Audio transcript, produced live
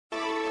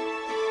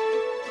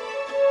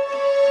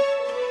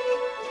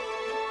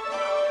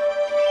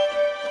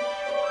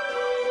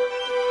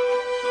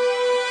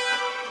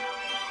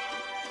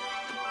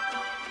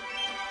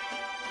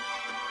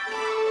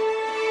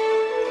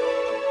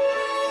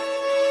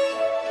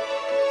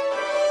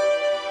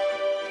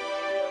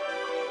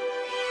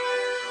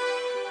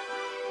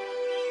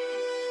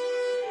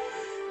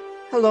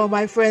Hello,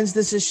 my friends.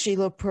 This is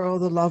Sheila Pearl,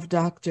 the Love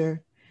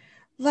Doctor.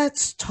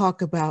 Let's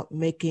talk about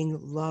making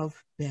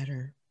love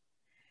better.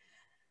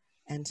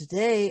 And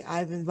today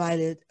I've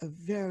invited a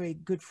very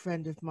good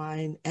friend of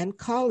mine and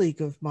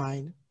colleague of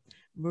mine,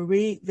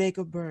 Marie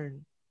Vega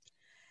Byrne.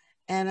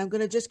 And I'm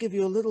going to just give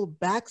you a little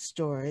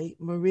backstory.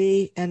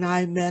 Marie and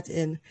I met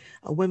in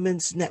a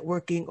women's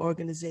networking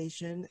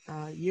organization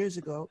years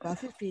ago, about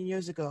 15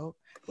 years ago.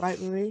 Right,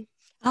 Marie?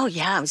 Oh,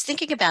 yeah. I was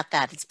thinking about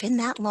that. It's been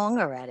that long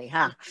already,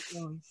 huh?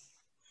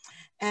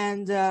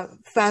 And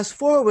fast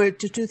forward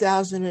to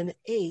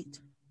 2008,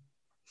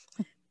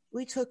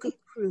 we took a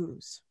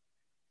cruise.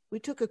 We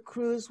took a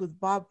cruise with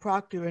Bob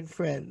Proctor and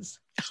friends.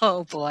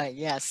 Oh, boy.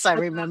 Yes, I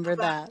remember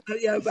that.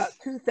 About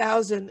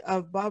 2,000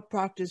 of Bob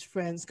Proctor's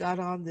friends got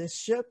on this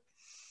ship.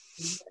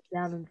 We met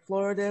down in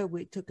Florida.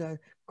 We took a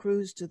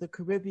cruise to the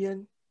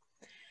Caribbean.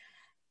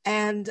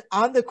 And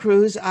on the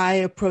cruise, I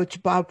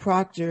approached Bob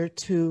Proctor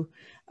to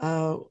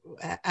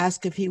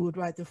ask if he would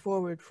write the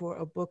foreword for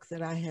a book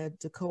that I had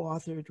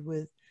co-authored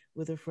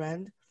with a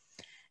friend.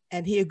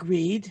 And he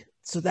agreed.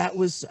 So that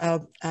was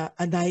a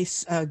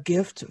nice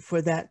gift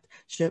for that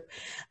ship,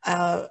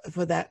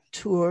 for that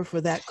tour, for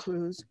that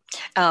cruise.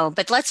 Oh,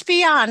 but let's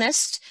be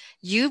honest.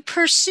 You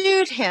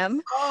pursued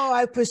him. Oh,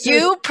 I pursued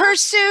You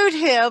pursued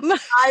him.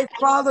 I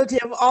followed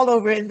him all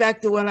over. In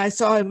fact, when I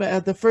saw him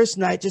the first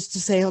night, just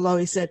to say hello,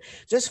 he said,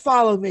 "Just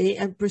follow me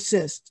and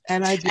persist."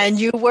 And I did. And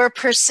you were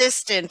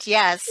persistent.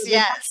 Yes,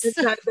 yes.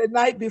 The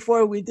night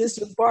before we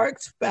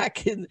disembarked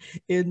back in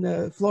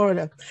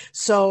Florida.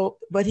 So,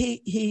 but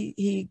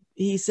he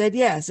said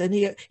yes, and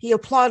he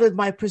applauded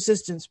my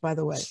persistence. By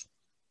the way,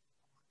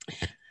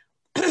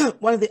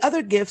 one of the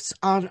other gifts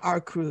on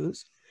our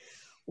cruise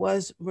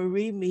was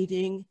Marie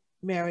meeting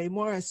Mary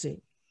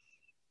Morrissey,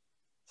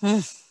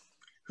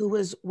 who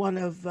was one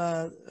of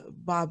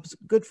Bob's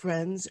good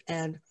friends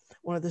and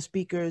one of the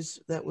speakers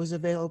that was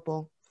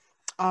available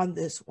on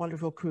this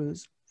wonderful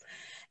cruise.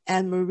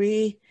 And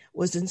Marie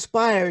was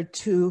inspired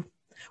to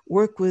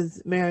work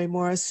with Mary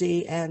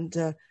Morrissey, and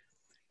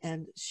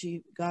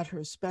she got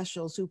her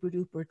special super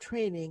duper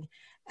training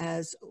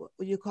as,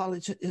 what you call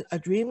it, a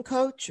dream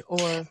coach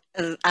or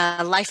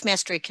a life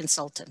mastery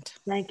consultant.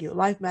 Thank you,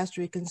 life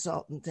mastery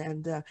consultant.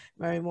 And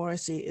Mary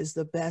Morrissey is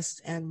the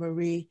best, and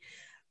Marie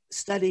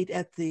studied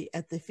at the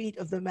feet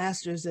of the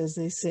masters, as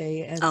they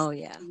say, and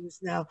is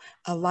now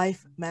a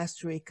life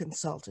mastery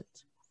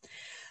consultant.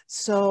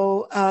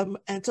 So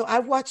so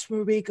I've watched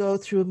Marie go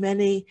through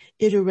many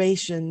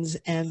iterations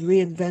and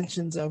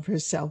reinventions of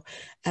herself,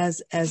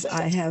 as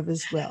I have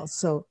as well.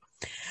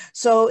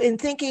 So in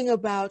thinking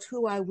about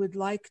who I would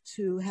like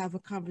to have a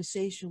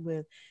conversation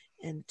with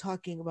and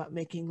talking about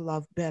making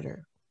love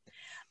better,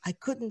 I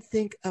couldn't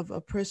think of a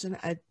person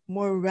I'd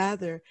more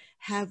rather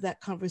have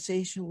that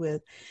conversation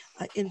with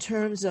in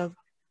terms of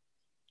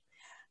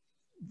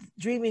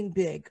dreaming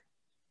big,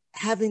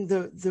 having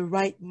the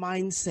right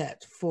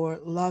mindset for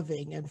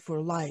loving and for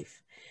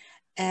life.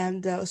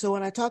 And so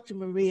when I talked to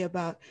Marie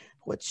about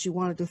what she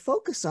wanted to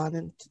focus on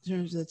in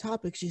terms of the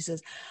topic, she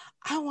says,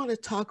 I want to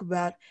talk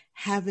about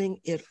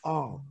having it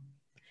all.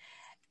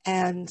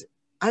 And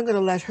I'm going to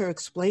let her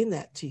explain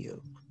that to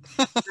you.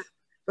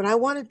 But I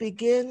want to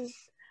begin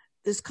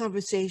this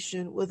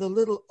conversation with a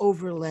little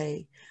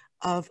overlay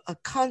of a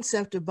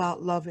concept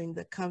about loving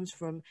that comes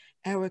from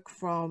Erich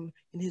Fromm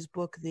in his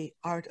book, The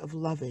Art of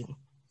Loving.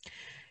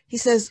 He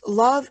says,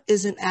 love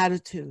is an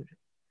attitude,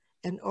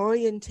 an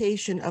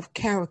orientation of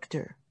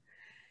character,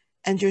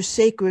 and your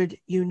sacred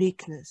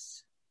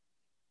uniqueness.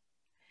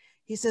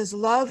 He says,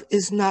 love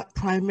is not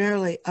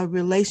primarily a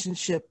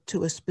relationship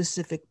to a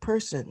specific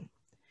person.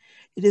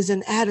 It is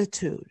an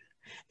attitude,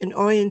 an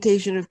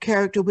orientation of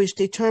character which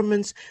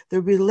determines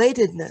the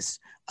relatedness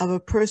of a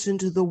person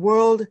to the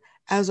world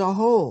as a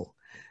whole,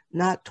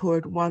 not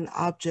toward one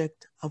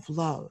object of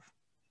love.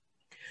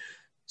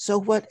 So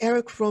what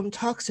Erich Fromm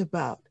talks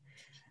about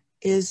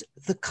is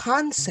the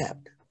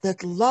concept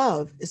that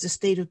love is a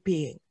state of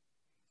being,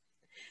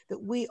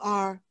 that we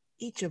are,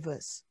 each of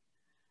us,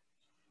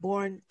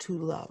 born to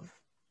love.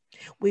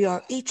 We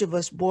are each of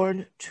us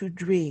born to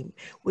dream.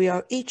 We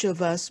are each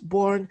of us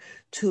born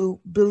to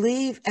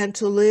believe and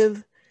to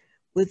live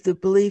with the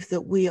belief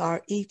that we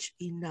are each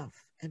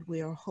enough and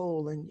we are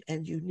whole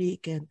and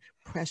unique and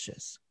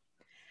precious.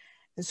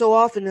 And so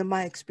often in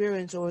my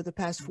experience over the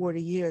past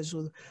 40 years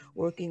with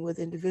working with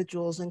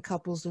individuals and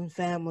couples and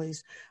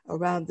families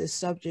around this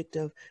subject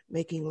of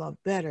making love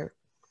better,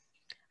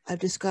 I've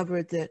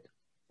discovered that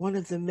one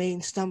of the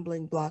main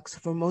stumbling blocks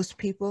for most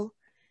people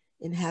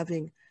in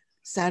having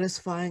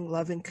satisfying,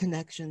 loving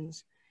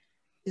connections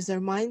is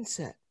their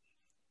mindset,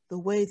 the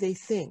way they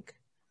think,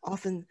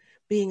 often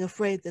being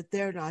afraid that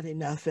they're not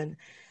enough. And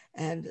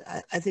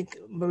I think,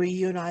 Marie,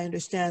 you and I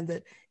understand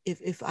that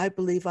if I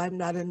believe I'm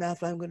not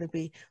enough, I'm going to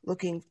be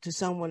looking to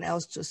someone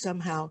else to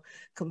somehow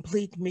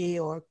complete me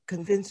or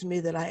convince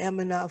me that I am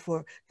enough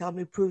or help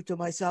me prove to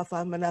myself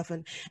I'm enough.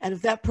 And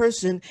if that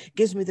person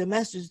gives me the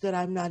message that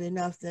I'm not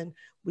enough, then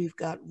we've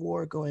got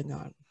war going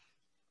on.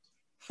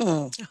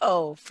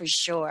 Oh, for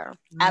sure.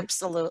 Right?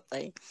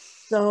 Absolutely.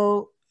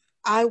 So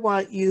I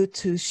want you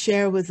to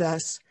share with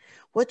us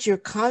what your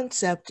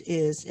concept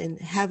is in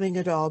having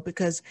it all,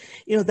 because,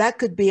 that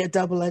could be a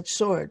double-edged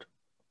sword,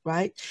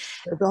 right?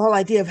 The whole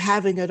idea of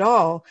having it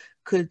all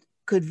could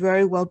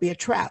very well be a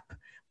trap.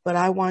 But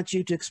I want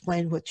you to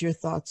explain what your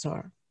thoughts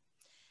are.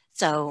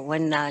 So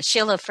when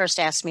Sheila first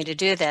asked me to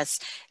do this,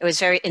 it was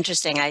very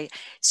interesting. I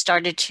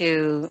started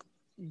to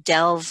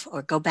delve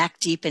or go back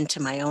deep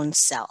into my own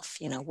self.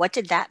 What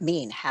did that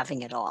mean,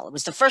 having it all? It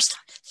was the first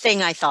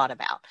thing I thought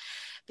about,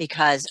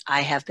 because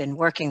I have been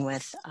working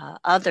with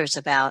others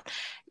about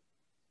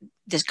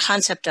this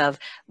concept of,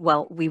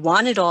 well, we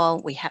want it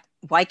all.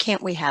 Why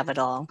can't we have it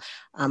all?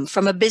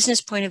 From a business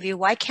point of view,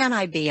 why can't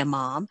I be a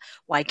mom?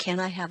 Why can't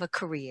I have a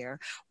career?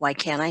 Why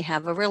can't I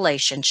have a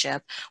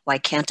relationship? Why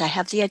can't I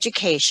have the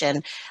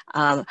education?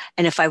 And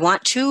if I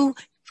want two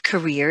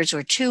careers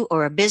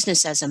or a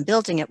business as I'm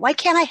building it, why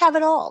can't I have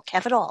it all?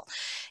 Have it all.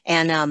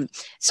 And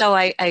so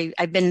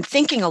I've been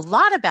thinking a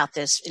lot about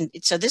this. And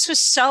so this was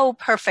so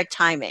perfect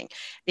timing,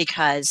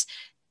 because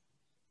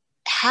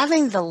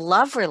having the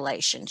love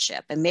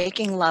relationship and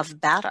making love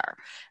better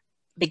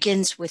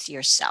begins with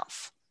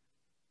yourself,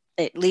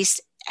 at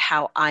least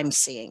how I'm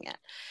seeing it.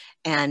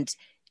 And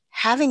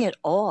having it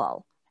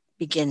all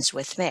begins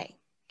with me.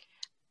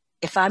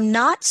 If I'm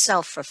not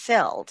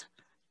self-fulfilled,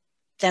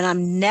 then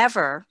I'm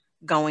never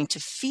going to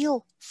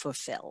feel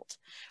fulfilled,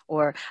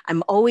 or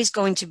I'm always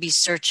going to be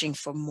searching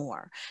for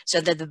more.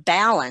 So that the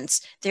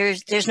balance,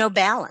 there's no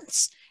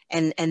balance.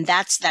 And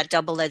that's that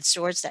double-edged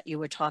swords that you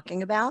were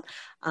talking about,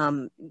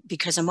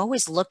 because I'm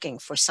always looking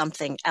for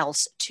something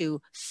else to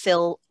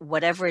fill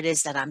whatever it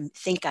is that I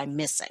think I'm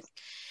missing.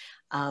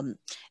 And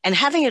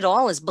having it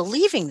all is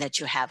believing that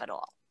you have it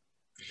all.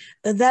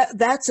 And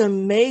that's a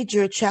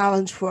major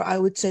challenge for, I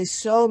would say,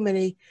 so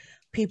many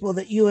people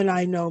that you and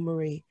I know,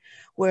 Marie,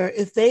 where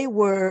if they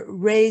were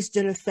raised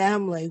in a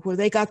family where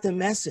they got the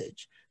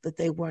message that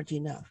they weren't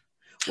enough,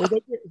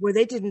 where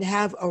they didn't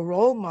have a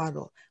role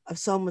model of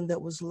someone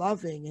that was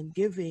loving and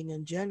giving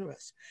and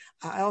generous.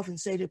 I often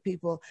say to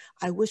people,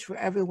 I wish for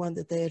everyone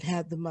that they had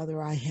had the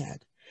mother I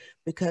had,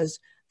 because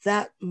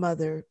that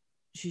mother,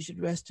 she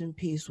should rest in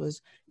peace,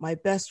 was my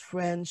best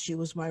friend. She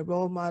was my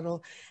role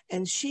model.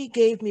 And she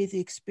gave me the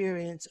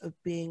experience of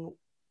being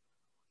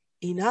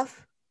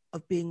enough,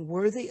 of being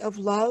worthy of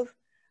love,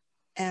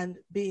 and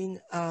being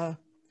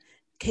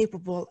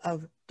capable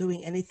of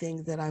doing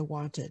anything that I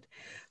wanted.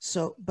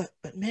 So, but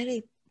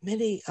many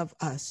of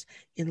us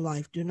in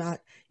life do not,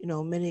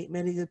 many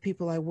of the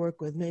people I work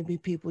with, maybe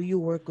people you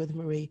work with,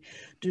 Marie,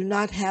 do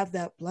not have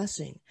that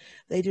blessing.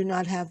 They do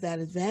not have that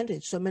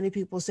advantage. So many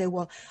people say,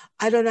 well,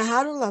 I don't know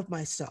how to love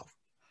myself.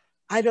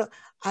 I don't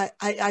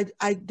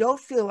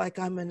feel like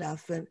I'm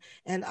enough.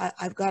 And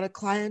I've got a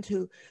client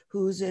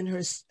who's in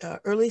her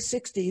early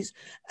 60s,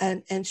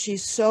 and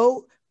she's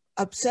so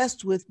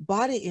obsessed with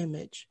body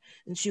image,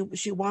 and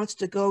she wants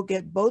to go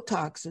get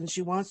Botox, and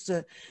she wants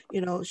to,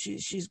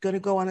 she's going to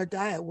go on a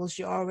diet. Well,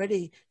 she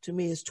already, to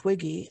me, is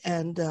twiggy,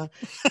 and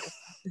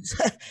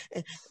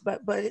but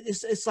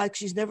it's like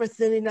she's never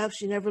thin enough.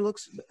 She never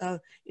looks,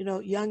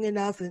 young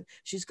enough, and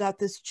she's got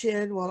this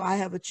chin. Well, I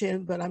have a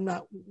chin, but I'm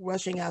not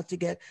rushing out to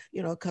get,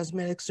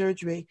 cosmetic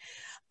surgery,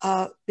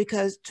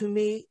 because to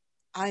me,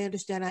 I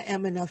understand I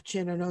am enough,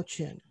 chin or no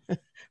chin,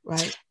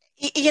 right?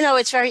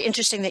 It's very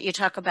interesting that you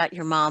talk about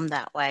your mom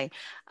that way.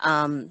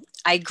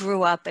 I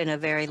grew up in a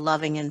very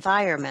loving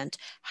environment.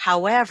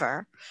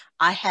 However,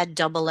 I had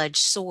double-edged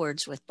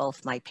swords with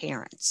both my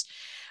parents.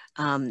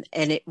 And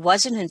it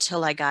wasn't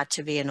until I got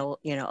to be a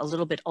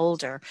little bit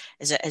older,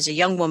 as a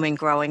young woman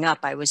growing up,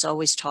 I was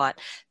always taught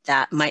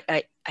that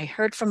I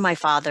heard from my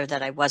father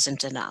that I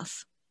wasn't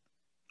enough,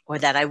 or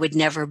that I would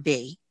never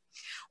be,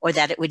 or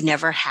that it would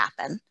never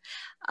happen.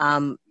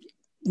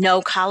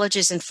 No, college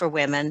isn't for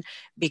women,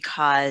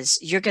 because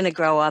you're going to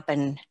grow up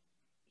and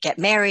get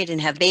married and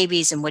have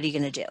babies, and what are you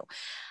going to do?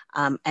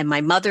 And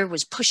my mother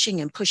was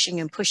pushing and pushing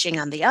and pushing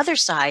on the other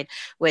side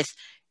with,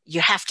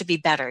 you have to be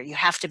better, you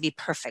have to be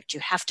perfect, you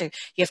have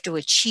to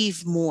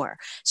achieve more.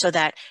 So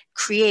that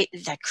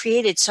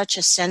created such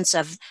a sense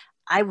of,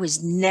 I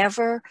was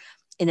never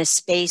in a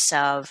space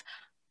of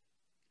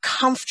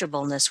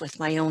comfortableness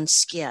with my own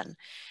skin.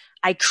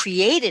 I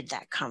created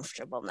that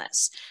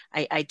comfortableness.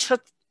 I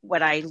took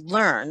what I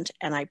learned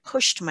and I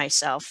pushed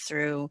myself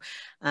through.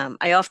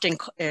 I often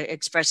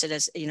express it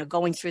as,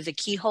 going through the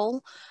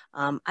keyhole.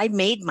 I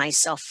made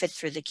myself fit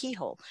through the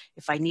keyhole.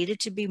 If I needed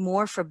to be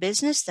more for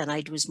business, then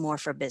I was more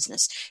for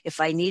business. If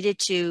I needed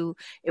to,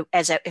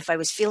 if I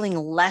was feeling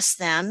less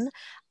than,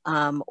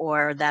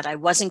 or that I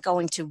wasn't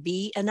going to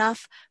be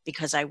enough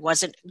because I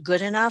wasn't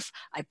good enough,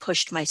 I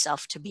pushed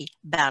myself to be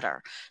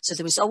better. So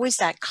there was always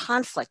that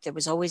conflict. There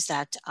was always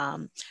that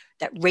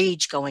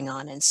rage going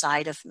on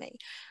inside of me.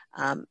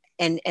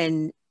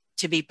 And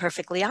to be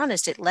perfectly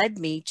honest, it led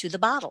me to the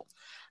bottle.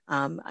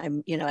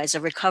 I'm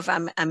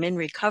in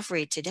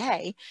recovery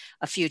today,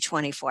 a few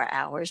 24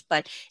 hours,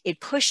 but it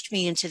pushed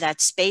me into that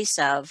space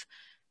of,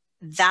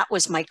 that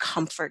was my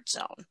comfort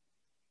zone.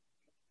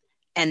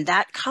 And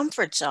that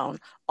comfort zone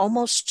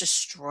almost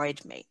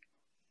destroyed me.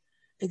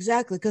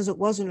 Exactly, because it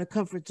wasn't a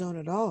comfort zone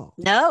at all.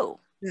 No.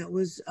 That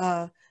was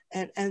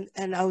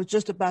and I was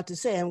just about to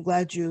say, I'm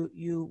glad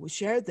you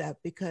shared that,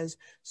 because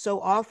so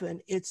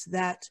often it's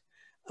that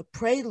a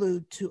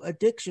prelude to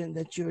addiction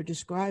that you're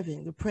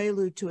describing. The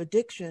prelude to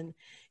addiction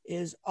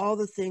is all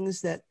the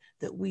things that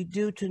we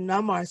do to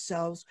numb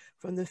ourselves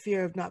from the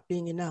fear of not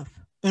being enough.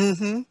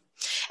 Mm-hmm.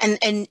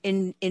 And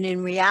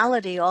in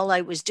reality, all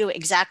I was doing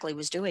exactly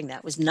was doing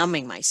that, was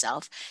numbing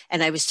myself,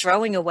 and I was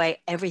throwing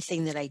away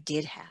everything that I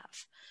did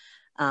have.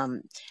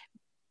 Um,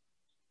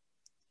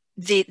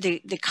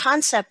 the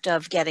concept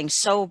of getting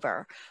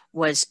sober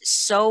was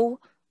so,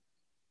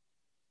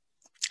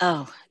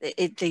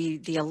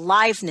 the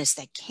aliveness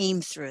that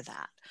came through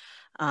that,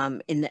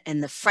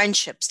 and the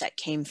friendships that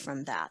came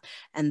from that,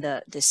 and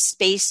the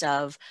space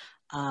of,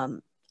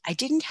 I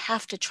didn't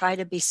have to try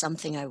to be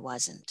something I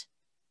wasn't.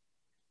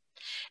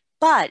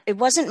 But it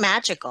wasn't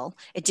magical.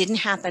 It didn't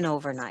happen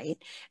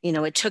overnight.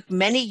 It took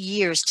many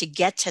years to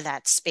get to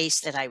that space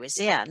that I was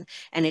in.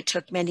 And it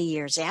took many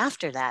years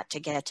after that to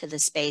get to the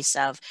space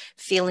of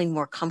feeling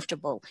more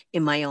comfortable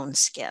in my own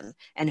skin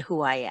and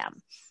who I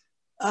am.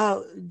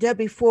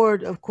 Debbie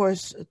Ford, of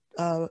course,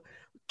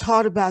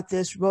 taught about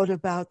this, wrote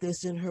about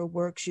this in her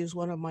work. She was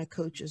one of my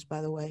coaches,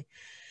 by the way.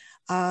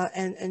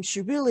 And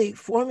she really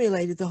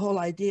formulated the whole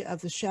idea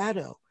of the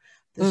shadow.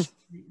 The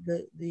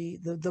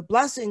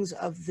blessings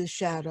of the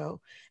shadow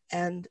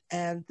and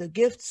the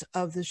gifts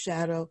of the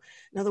shadow.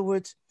 In other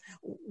words,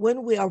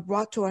 when we are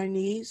brought to our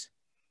knees,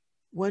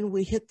 when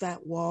we hit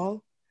that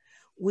wall,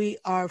 we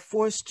are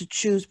forced to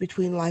choose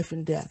between life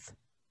and death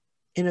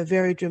in a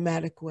very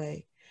dramatic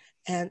way.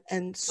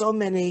 And so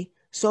many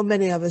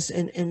of us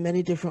in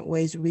many different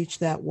ways reach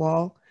that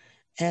wall.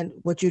 And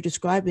what you're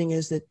describing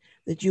is that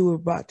you were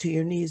brought to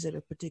your knees at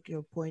a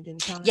particular point in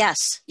time.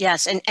 Yes.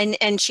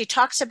 And she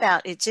talks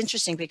about, it's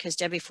interesting because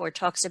Debbie Ford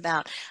talks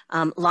about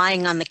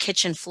lying on the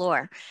kitchen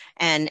floor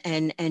and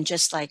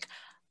just like,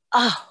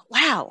 oh,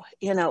 wow,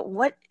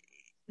 what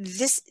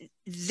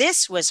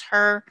this was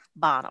her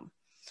bottom.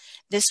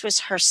 This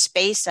was her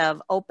space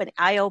of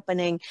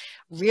eye-opening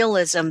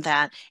realism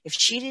that if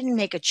she didn't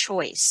make a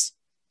choice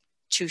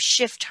to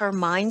shift her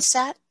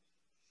mindset,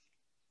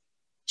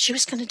 she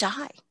was going to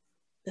die.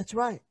 That's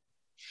right.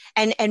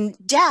 And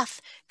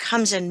death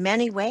comes in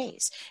many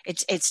ways.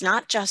 It's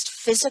not just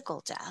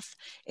physical death.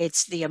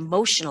 It's the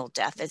emotional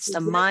death. It's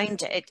the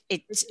mind.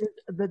 It's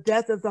the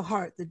death of the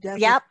heart, the death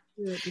yep.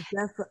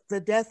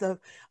 The death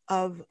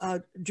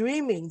of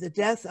dreaming, the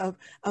death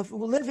of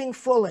living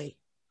fully.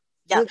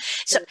 Yeah.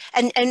 So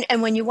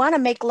and when you want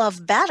to make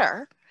love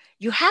better,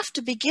 you have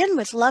to begin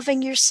with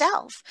loving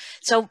yourself.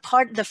 So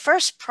the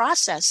first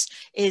process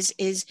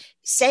is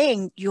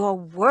saying you're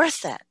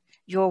worth it.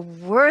 You're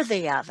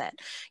worthy of it.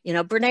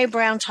 Brene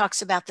Brown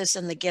talks about this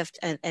in the gift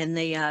and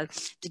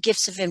the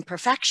gifts of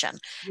imperfection.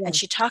 Yes. And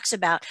she talks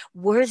about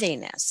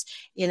worthiness.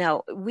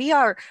 We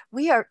are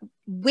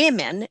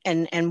women,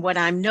 and what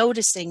I'm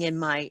noticing in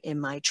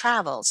my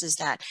travels is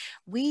that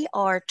we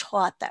are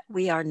taught that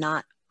we are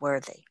not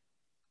worthy.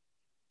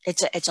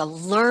 It's a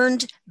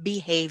learned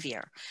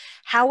behavior.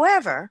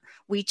 However,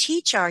 we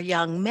teach our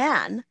young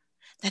men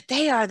that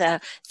they are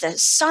the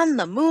sun,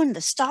 the moon,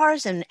 the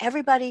stars, and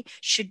everybody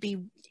should be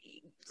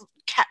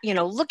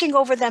looking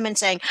over them and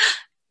saying,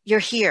 you're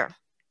here.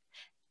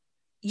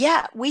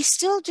 Yeah, we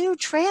still do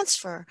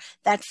transfer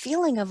that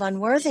feeling of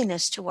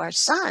unworthiness to our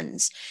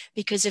sons,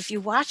 because if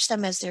you watch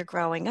them as they're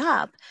growing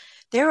up,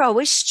 they're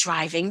always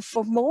striving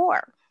for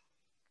more,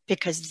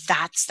 because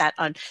that's that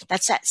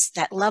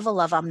level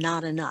of I'm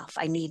not enough.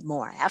 I need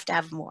more. I have to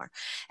have more.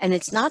 And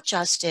it's not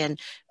just in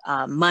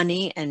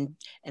money and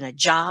a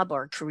job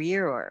or a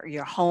career or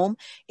your home.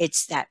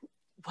 It's that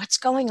what's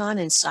going on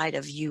inside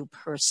of you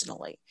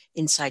personally,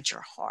 inside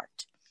your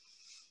heart.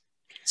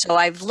 So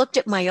I've looked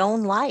at my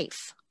own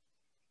life.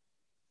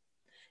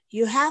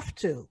 You have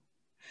to.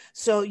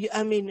 So,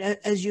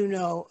 as you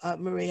know,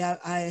 Marie,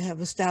 I have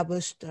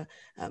established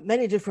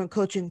many different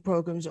coaching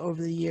programs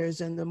over the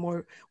years, and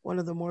one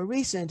of the more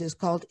recent is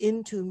called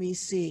Into Me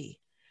See.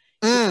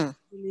 Into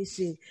Me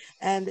See.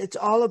 And it's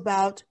all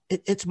about,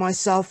 it's my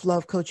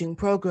self-love coaching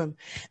program,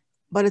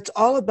 but it's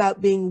all about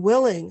being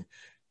willing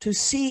to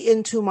see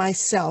into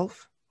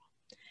myself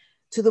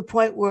to the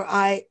point where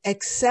I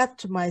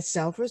accept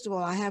myself. First of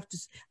all, I have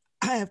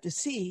to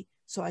see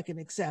so I can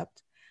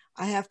accept.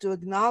 I have to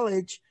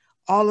acknowledge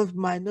all of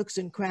my nooks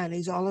and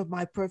crannies, all of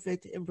my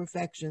perfect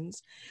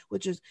imperfections,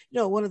 which is,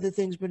 one of the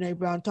things Brene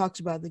Brown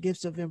talks about, the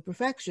gifts of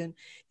imperfection,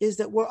 is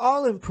that we're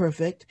all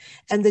imperfect.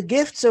 And the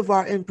gifts of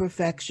our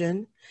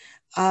imperfection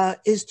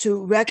is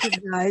to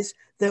recognize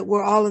that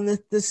we're all in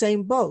the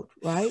same boat,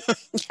 right?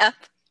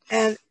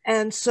 Yep.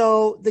 And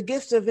so the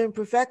gifts of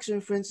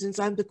imperfection, for instance,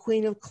 I'm the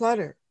queen of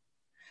clutter.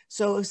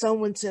 So if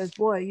someone says,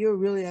 boy, you're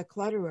really a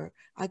clutterer,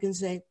 I can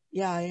say,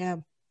 yeah, I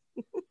am.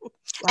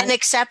 Right? And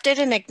accept it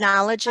and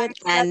acknowledge it.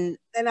 And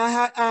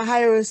I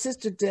hire a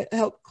sister to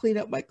help clean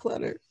up my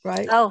clutter,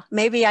 right? Oh,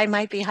 maybe I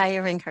might be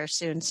hiring her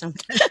soon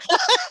sometime.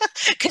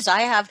 Because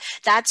I have,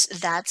 that's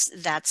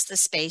the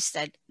space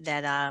that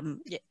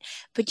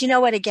but you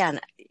know what, again,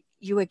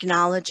 you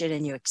acknowledge it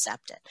and you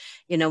accept it.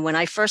 You know, when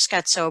I first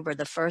got sober,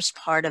 the first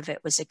part of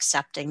it was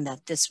accepting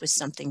that this was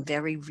something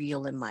very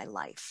real in my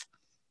life.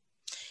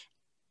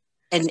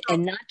 And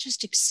not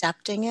just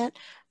accepting it,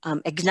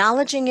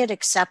 acknowledging it,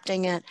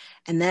 accepting it,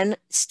 and then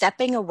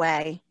stepping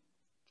away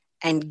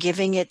and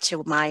giving it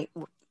to my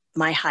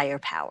higher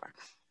power,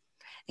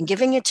 and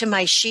giving it to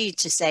my she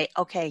to say,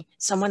 okay,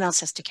 someone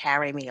else has to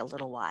carry me a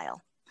little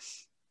while.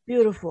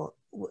 Beautiful.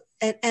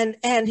 And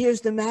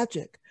here's the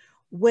magic.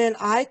 When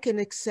I can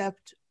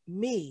accept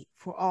me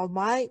for all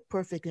my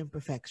perfect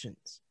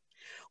imperfections,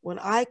 when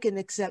I can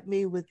accept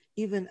me with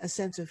even a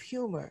sense of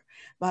humor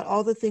about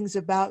all the things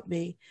about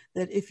me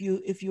that if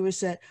you were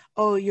said,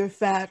 oh, you're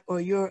fat, or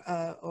you're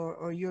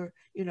or you're,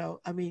 you know,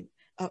 I mean,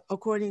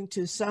 according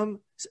to some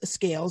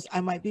scales,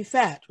 I might be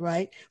fat,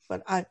 right?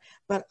 But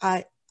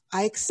I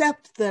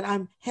accept that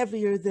I'm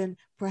heavier than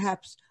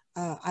perhaps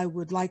I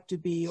would like to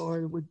be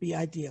or would be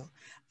ideal.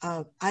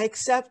 I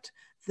accept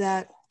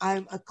that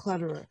I'm a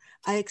clutterer.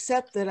 I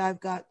accept that I've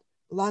got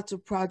lots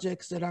of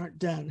projects that aren't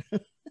done.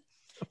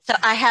 So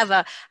I have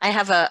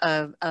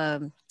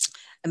a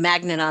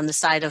magnet on the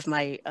side of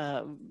my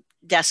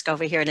desk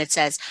over here, and it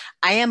says,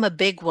 I am a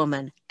big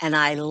woman and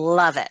I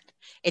love it.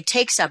 It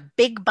takes a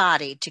big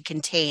body to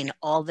contain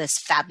all this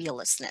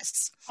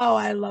fabulousness. Oh,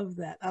 I love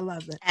that. I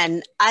love it.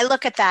 And I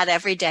look at that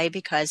every day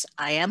because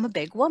I am a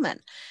big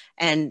woman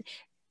and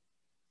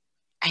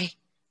I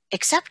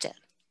accept it.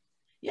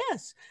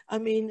 Yes. I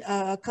mean,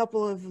 a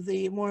couple of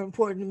the more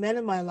important men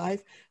in my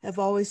life have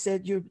always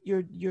said,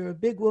 you're a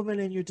big woman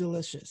and you're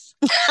delicious.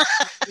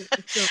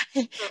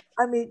 So,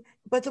 I mean,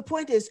 but the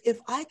point is, if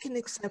I can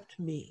accept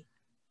me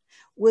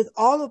with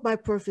all of my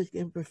perfect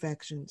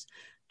imperfections,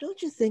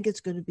 don't you think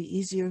it's going to be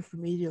easier for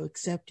me to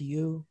accept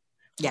you?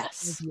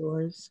 Yes. With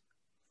yours.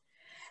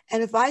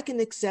 And if I can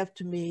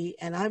accept me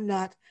and I'm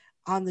not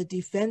on the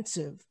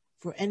defensive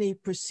for any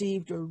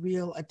perceived or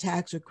real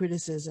attacks or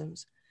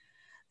criticisms,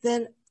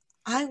 then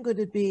I'm going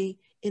to be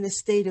in a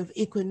state of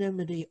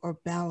equanimity or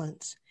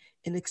balance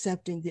in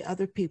accepting the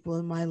other people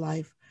in my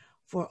life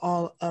for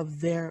all of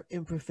their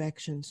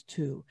imperfections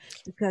too.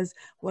 Because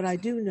what I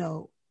do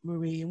know,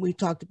 Marie, and we've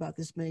talked about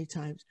this many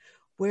times,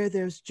 where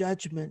there's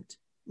judgment,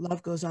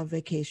 love goes on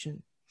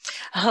vacation.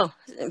 Oh,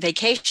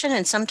 vacation,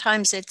 and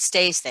sometimes it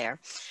stays there.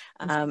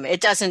 It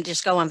doesn't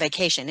just go on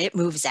vacation; it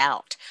moves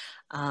out.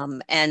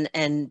 But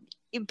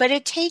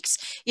it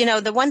takes, you know,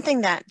 the one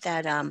thing that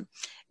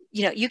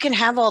you know, you can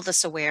have all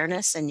this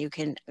awareness and you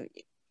can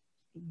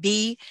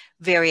be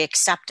very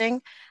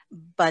accepting,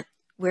 but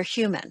we're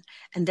human,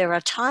 and there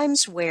are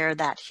times where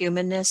that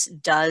humanness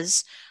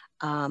does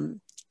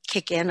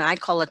kick in. I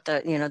call it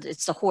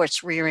it's the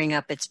horse rearing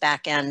up its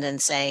back end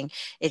and saying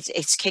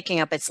it's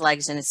kicking up its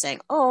legs and it's saying,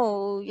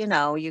 oh, you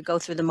know, you go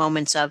through the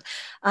moments of,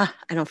 I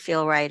don't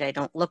feel right. I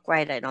don't look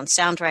right. I don't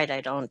sound right.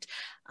 I don't.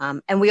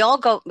 And we all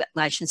go,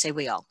 I shouldn't say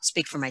we all,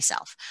 speak for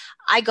myself.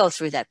 I go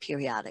through that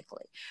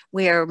periodically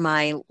where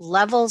my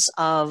levels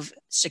of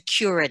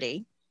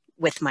security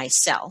with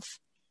myself,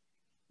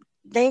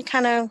 they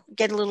kind of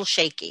get a little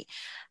shaky.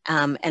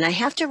 And I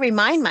have to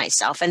remind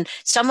myself, and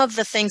some of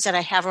the things that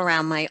I have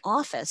around my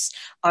office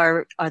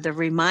are the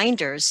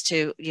reminders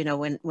to, you know,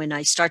 when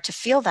I start to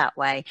feel that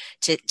way,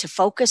 to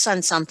focus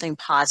on something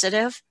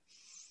positive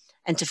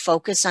and to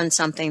focus on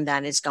something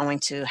that is going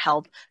to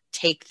help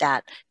take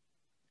that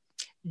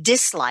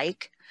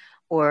dislike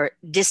or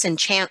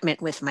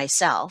disenchantment with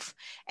myself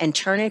and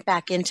turn it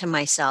back into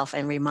myself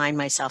and remind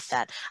myself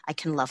that I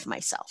can love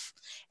myself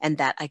and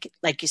that I can,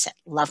 like you said,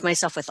 love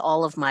myself with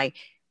all of my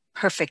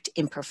perfect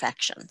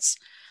imperfections.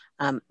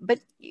 But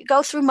you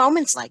go through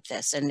moments like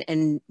this,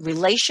 and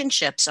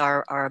relationships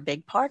are a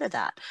big part of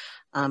that.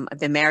 I've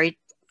been married.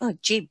 Oh,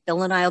 gee,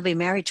 Bill and I will be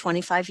married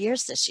 25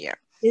 years this year.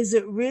 Is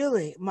it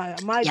really?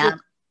 Yeah.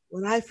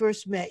 When I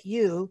first met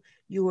you,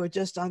 you were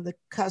just on the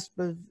cusp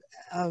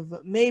of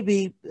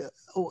maybe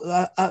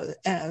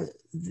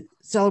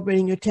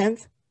celebrating your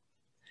 10th.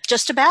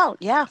 Just about,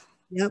 yeah.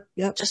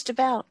 Yep. Just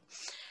about.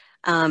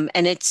 And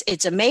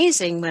it's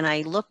amazing when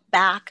I look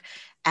back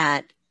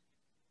at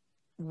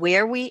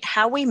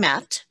how we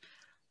met,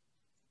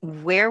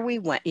 where we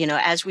went, you know,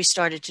 as we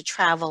started to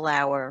travel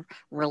our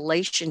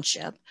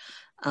relationship,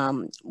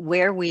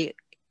 where we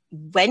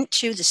went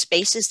to, the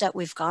spaces that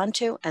we've gone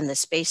to and the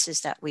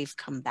spaces that we've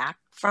come back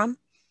from.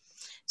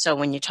 So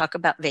when you talk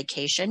about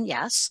vacation,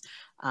 yes,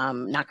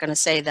 not going to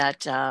say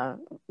that,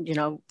 you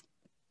know,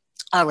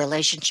 our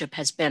relationship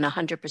has been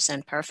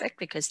 100% perfect,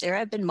 because there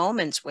have been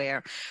moments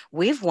where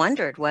we've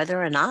wondered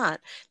whether or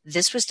not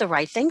this was the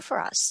right thing for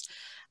us.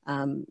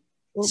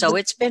 So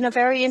it's been a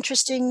very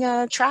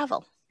interesting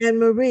travel. And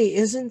Marie,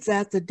 isn't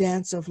that the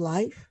dance of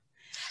life?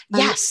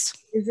 Yes. I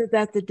mean, isn't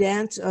that the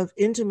dance of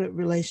intimate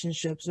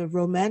relationships, of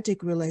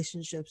romantic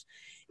relationships,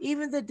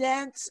 even the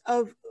dance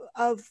of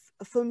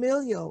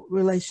familial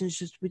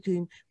relationships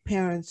between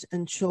parents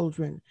and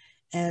children,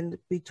 and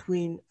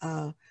between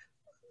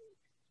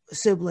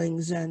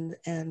siblings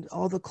and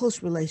all the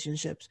close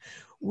relationships?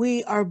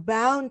 We are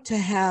bound to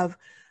have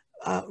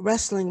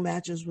wrestling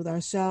matches with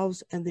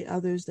ourselves and the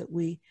others that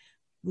we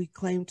we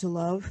claim to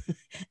love,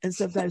 and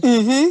sometimes,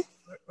 Mm-hmm.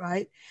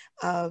 right?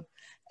 Uh,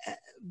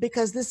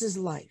 because this is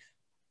life.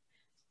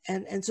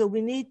 And so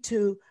we need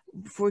to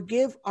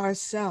forgive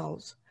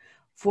ourselves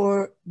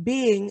for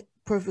being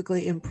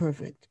perfectly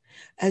imperfect.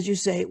 As you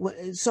say,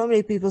 so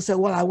many people say,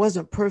 well, I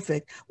wasn't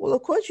perfect. Well,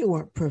 of course you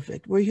weren't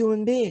perfect. We're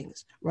human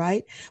beings,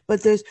 right?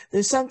 But there's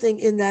something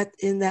in that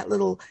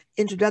little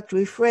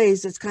introductory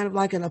phrase that's kind of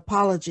like an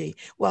apology.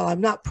 Well,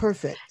 I'm not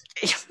perfect.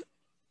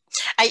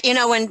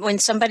 When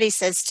somebody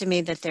says to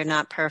me that they're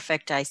not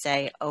perfect, I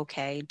say,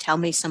 okay, tell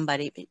me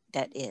somebody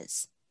that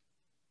is.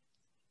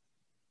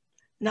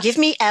 Not, give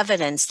me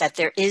evidence that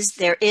there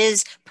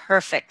is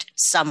perfect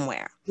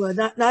somewhere. Well,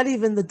 not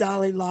even the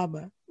Dalai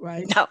Lama,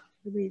 right? No.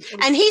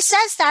 And he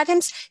says that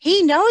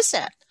he knows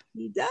it.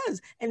 He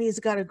does. And he's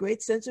got a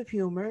great sense of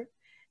humor.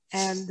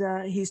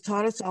 And he's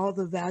taught us all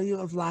the value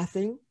of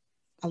laughing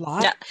a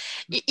lot.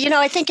 Yeah.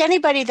 I think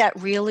anybody that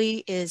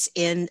really is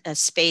in a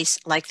space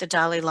like the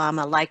Dalai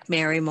Lama, like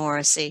Mary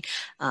Morrissey,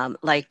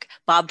 like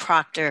Bob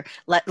Proctor,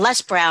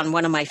 Les Brown,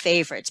 one of my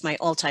favorites, my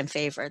all-time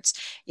favorites.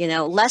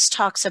 Les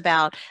talks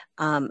about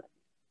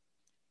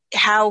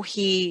how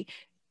he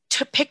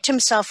picked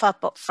himself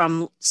up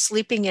from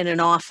sleeping in an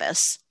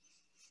office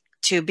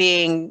to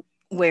being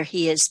where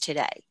he is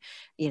today.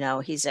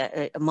 He's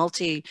a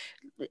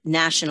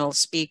multinational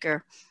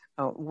speaker,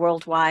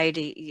 worldwide,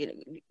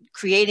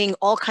 creating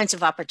all kinds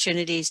of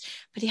opportunities,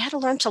 but he had to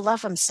learn to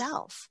love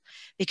himself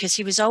because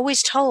he was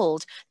always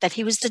told that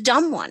he was the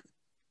dumb one.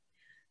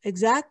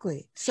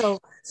 Exactly.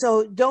 So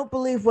don't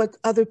believe what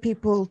other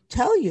people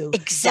tell you.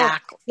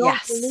 Exactly.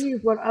 Don't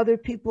believe what other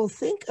people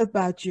think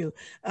about you.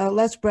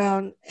 Les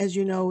Brown, as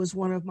you know, is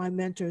one of my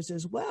mentors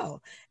as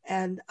well.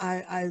 And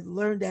I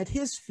learned at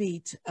his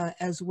feet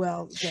as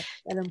well.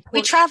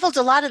 We traveled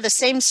a lot of the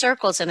same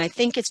circles, and I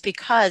think it's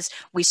because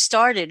we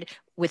started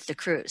with the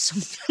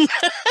cruise.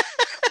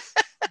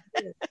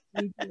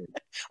 We did.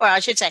 Or I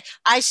should say,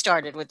 I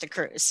started with the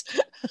cruise.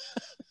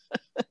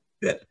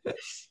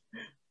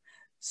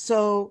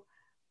 So,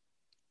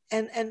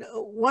 and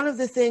one of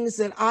the things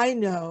that I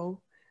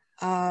know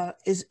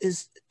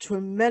is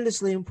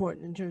tremendously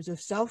important in terms of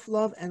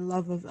self-love and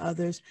love of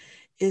others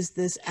is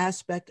this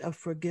aspect of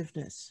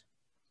forgiveness.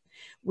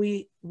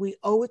 We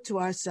owe it to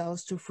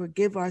ourselves to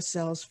forgive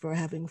ourselves for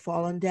having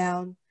fallen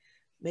down,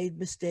 made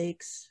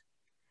mistakes,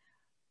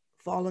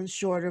 fallen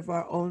short of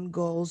our own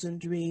goals and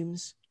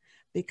dreams,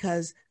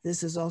 because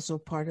this is also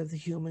part of the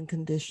human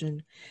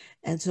condition.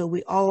 And so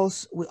we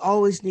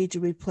always need to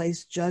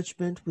replace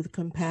judgment with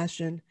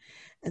compassion.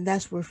 And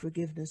that's where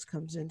forgiveness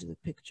comes into the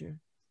picture.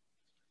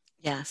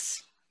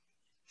 Yes.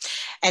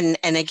 And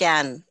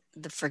again,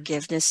 the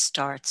forgiveness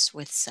starts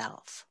with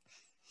self.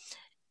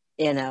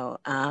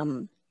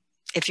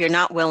 If you're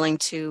not willing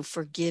to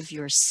forgive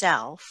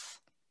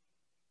yourself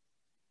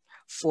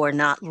for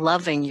not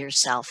loving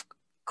yourself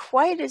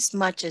quite as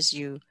much as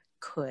you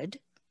could,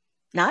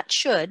 not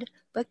should,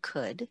 but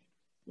could,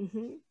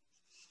 mm-hmm.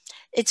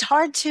 It's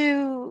hard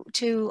to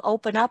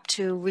open up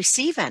to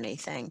receive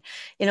anything.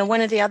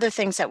 One of the other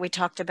things that we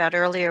talked about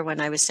earlier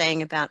when I was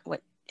saying about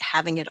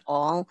having it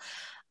all,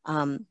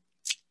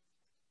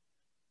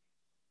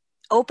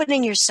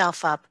 opening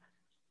yourself up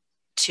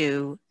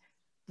to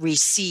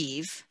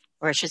receive,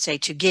 or I should say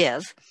to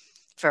give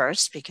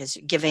first, because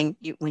giving,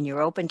 when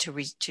you're open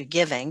to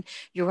giving,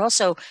 you're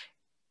also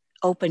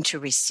open to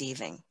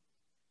receiving.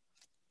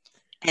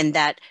 And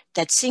that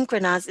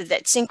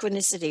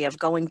synchronicity of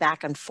going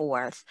back and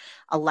forth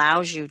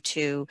allows you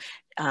to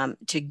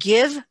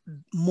give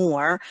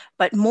more,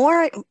 but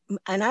more,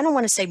 and I don't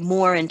want to say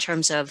more in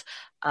terms of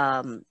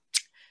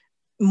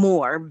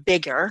more,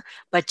 bigger,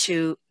 but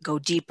to go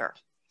deeper.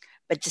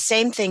 But the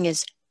same thing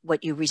is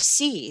what you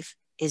receive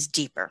is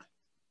deeper.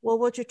 Well,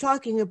 what you're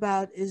talking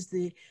about is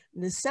the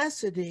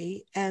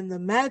necessity and the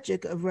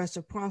magic of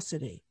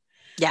reciprocity.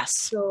 Yes.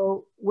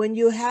 So when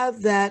you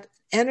have that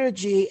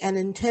energy and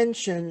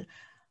intention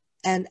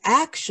and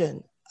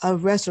action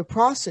of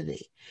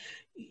reciprocity,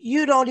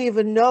 you don't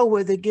even know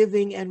where the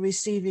giving and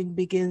receiving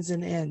begins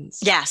and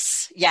ends.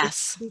 Yes,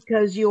 yes. It's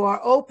because you are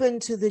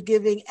open to the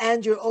giving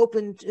and you're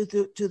open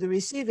to the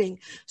receiving.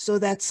 So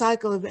that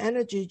cycle of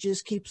energy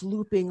just keeps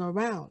looping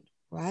around,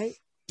 right?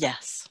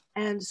 Yes.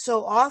 And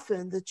so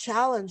often the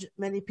challenge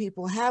many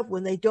people have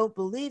when they don't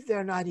believe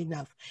they're not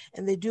enough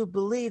and they do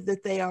believe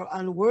that they are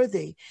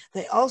unworthy,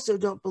 they also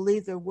don't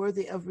believe they're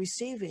worthy of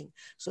receiving.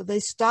 So they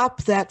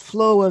stop that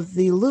flow of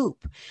the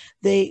loop.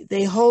 They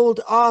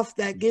hold off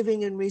that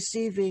giving and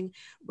receiving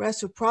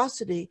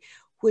reciprocity,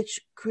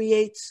 which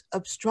creates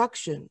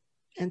obstruction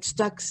and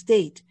stuck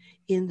state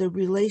in the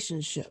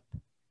relationship.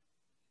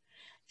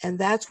 And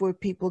that's where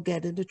people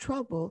get into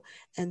trouble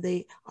and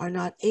they are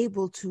not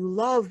able to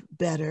love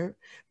better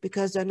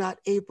because they're not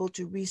able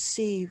to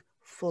receive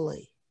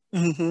fully.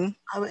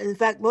 Mm-hmm. In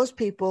fact, most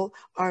people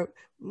are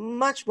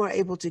much more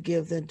able to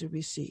give than to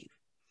receive.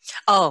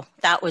 Oh,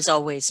 that was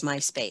always my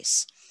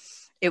space.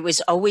 It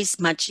was always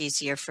much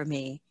easier for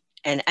me.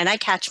 And I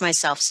catch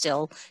myself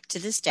still to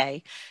this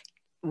day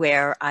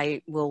where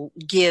I will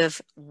give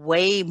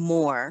way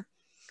more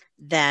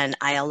then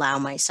I allow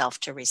myself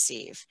to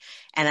receive.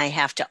 And I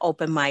have to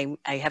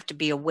I have to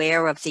be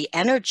aware of the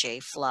energy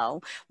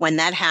flow. When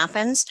that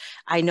happens,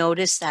 I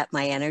notice that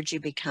my energy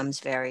becomes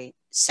very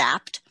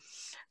sapped.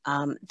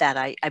 That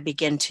I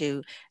begin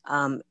to,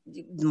 my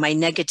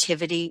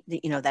negativity,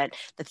 that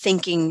the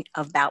thinking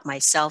about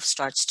myself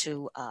starts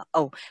to,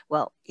 oh,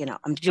 well,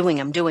 I'm doing.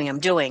 And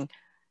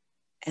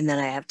then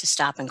I have to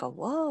stop and go,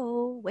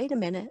 whoa, wait a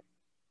minute.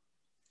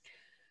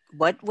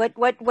 What was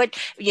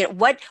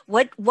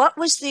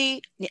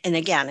the, and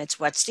again,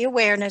 what's the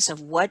awareness of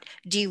what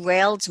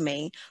derailed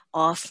me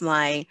off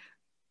my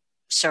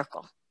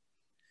circle?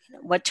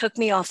 What took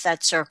me off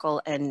that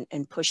circle and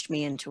pushed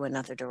me into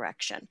another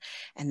direction?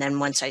 And then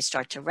once I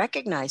start to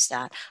recognize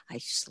that, I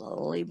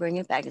slowly bring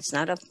it back. It's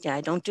not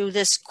I don't do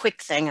this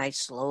quick thing. I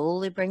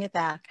slowly bring it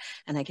back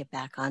and I get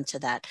back onto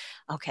that.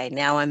 Okay,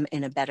 now I'm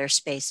in a better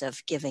space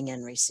of giving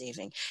and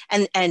receiving.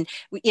 And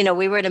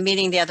we were at a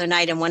meeting the other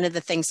night, and one of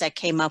the things that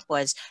came up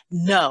was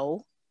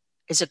no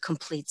is a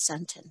complete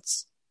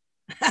sentence.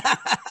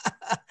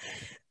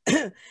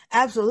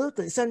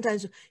 Absolutely.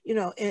 Sometimes,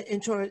 in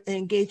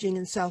engaging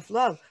in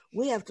self-love,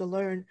 we have to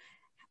learn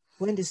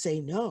when to say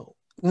no.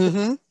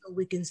 Mm-hmm. So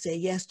we can say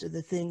yes to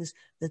the things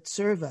that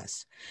serve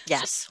us.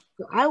 Yes.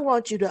 So I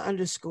want you to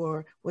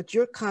underscore what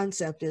your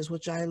concept is,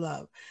 which I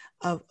love,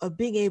 of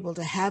being able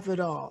to have it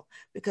all.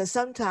 Because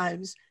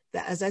sometimes,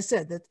 that, as I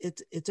said, that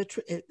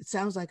it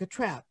sounds like a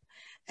trap.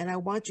 And I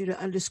want you to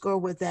underscore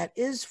what that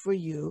is for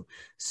you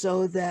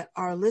so that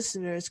our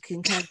listeners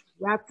can kind of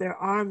wrap their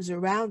arms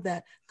around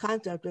that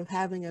concept of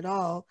having it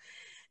all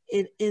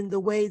in the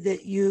way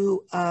that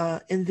you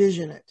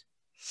envision it.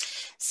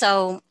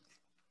 So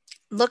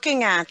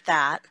looking at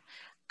that,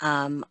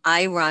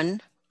 I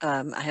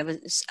have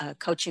a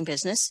coaching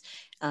business,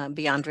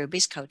 Beyond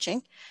Ruby's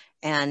Coaching,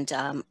 and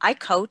I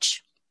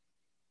coach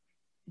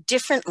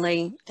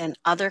differently than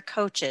other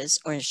coaches,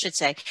 or I should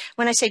say,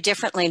 when I say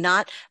differently,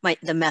 not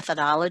the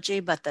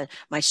methodology, but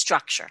my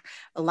structure.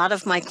 A lot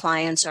of my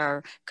clients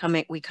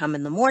we come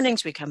in the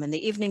mornings, we come in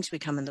the evenings, we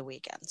come in the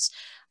weekends.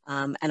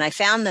 And I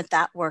found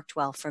that worked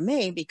well for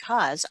me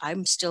because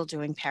I'm still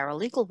doing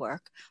paralegal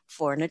work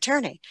for an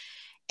attorney.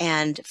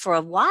 And for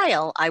a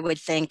while, I would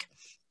think,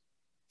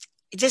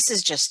 this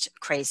is just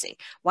crazy.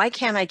 Why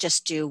can't I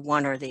just do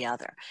one or the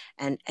other?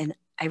 And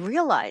I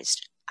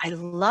realized I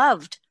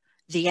loved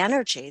the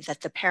energy that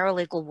the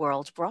paralegal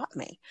world brought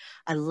me.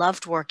 I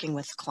loved working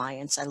with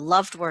clients. I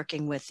loved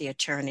working with the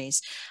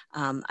attorneys.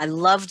 I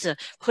loved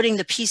putting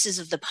the pieces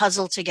of the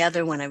puzzle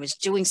together when I was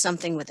doing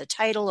something with a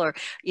title, or,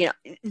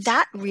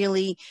 that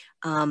really,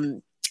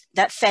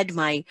 that fed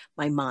my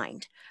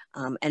mind.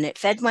 And it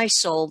fed my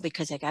soul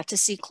because I got to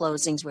see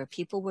closings where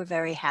people were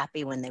very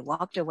happy when they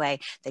walked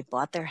away, they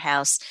bought their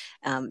house.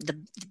 The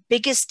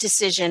biggest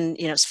decision,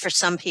 for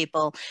some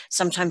people,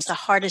 sometimes the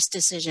hardest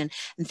decision.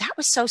 And that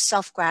was so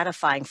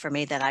self-gratifying for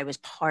me that I was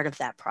part of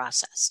that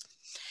process.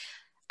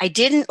 I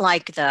didn't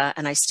like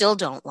and I still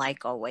don't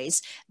like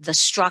always, the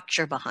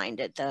structure behind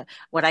it,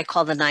 what I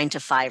call the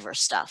 9-to-5er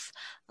stuff.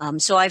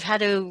 So I've had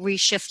to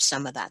reshift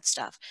some of that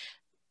stuff.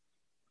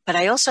 But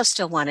I also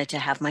still wanted to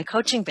have my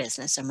coaching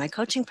business and my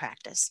coaching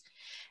practice,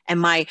 and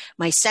my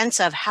sense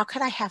of, how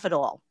could I have it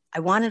all?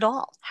 I want it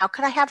all. How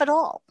could I have it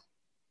all?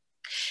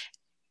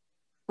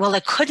 Well,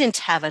 I couldn't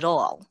have it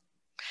all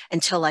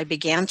until I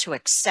began to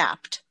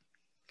accept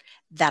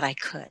that I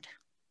could,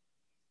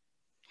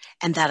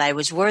 and that I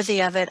was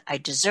worthy of it. I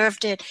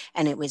deserved it.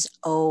 And it was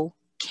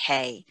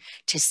okay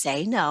to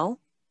say no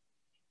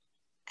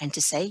and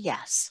to say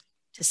yes.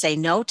 To say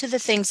no to the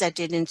things that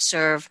didn't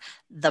serve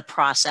the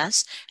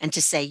process, and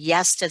to say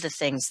yes to the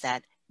things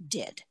that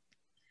did.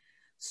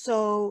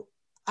 So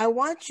I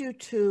want you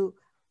to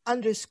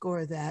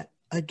underscore that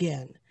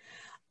again.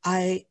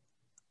 I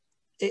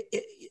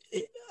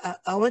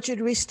want you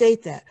to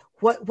restate that.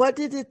 What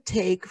did it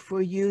take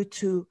for you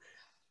to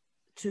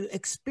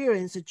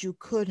experience that you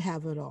could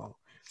have it all?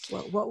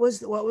 What was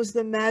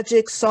the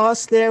magic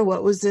sauce there?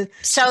 What was the...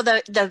 So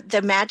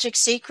the magic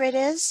secret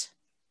is,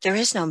 there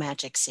is no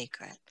magic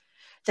secret.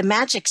 The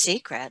magic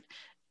secret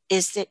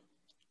is that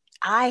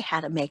I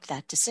had to make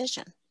that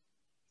decision.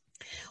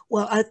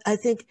 Well, I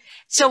think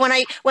so. When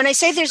I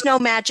say there's no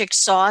magic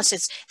sauce,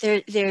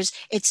 no,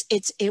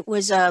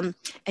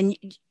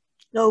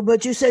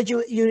 but you said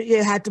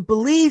you had to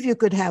believe you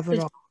could have it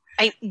all.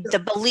 The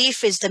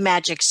belief is the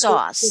magic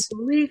sauce. The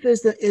belief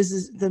is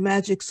the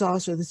magic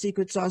sauce, or the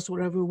secret sauce,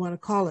 whatever we want to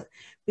call it,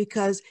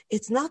 because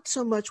it's not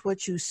so much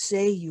what you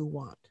say you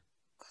want.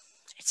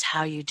 It's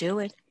how you do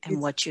it and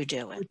what you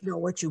do it.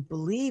 What you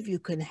believe you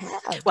can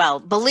have.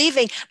 Well,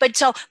 believing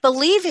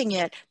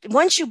it,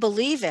 once you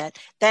believe it,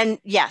 then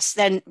yes,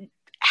 then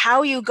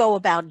how you go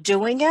about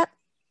doing it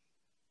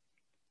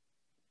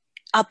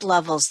up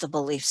levels the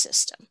belief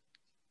system.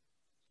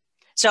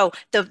 So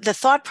the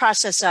thought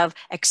process of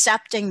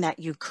accepting that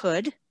you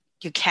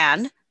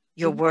can,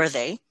 you're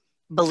worthy,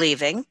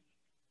 believing,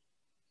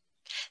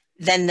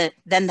 then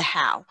the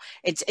how.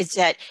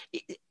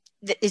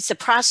 It's the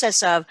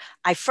process of,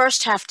 I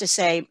first have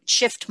to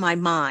shift my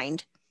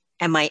mind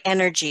and my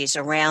energies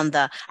around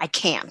I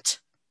can't.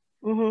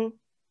 Mm-hmm.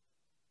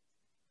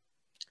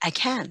 I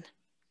can.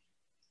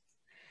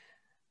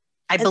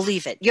 I And,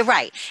 believe it. You're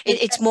right.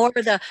 It's more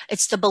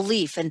it's the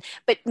belief.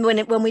 But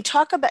when we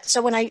talk about,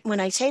 so when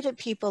I say to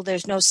people,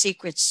 there's no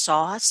secret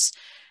sauce,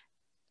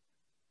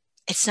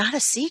 it's not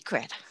a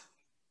secret.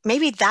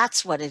 Maybe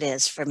that's what it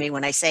is for me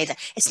when I say that.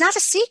 It's not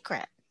a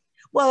secret.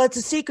 well, it's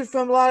a secret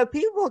from a lot of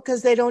people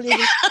because they don't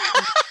even.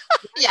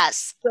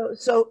 Yes.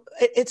 So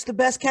it's the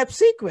best kept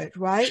secret,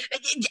 right?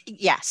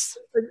 Yes.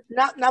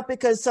 Not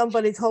because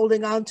somebody's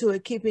holding on to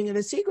it, keeping it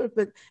a secret,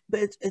 but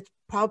it's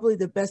probably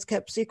the best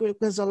kept secret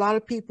because a lot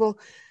of people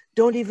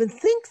don't even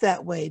think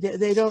that way.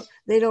 They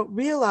don't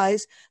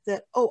realize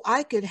that, oh,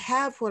 I could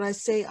have what I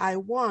say I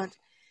want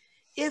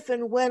if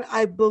and when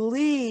I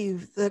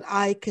believe that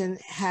I can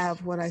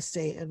have what I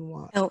say and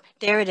want. Oh,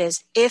 there it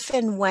is. If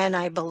and when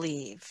I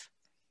believe.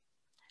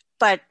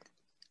 But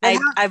But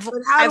how I've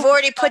do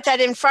already put that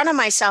in front of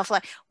myself,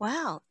 like,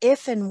 wow,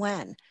 if and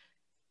when.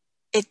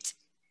 It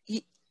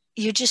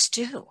you just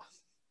do.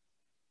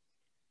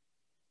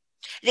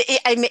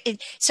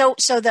 So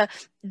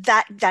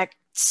that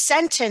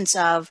sentence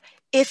of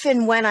if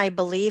and when I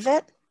believe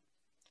it,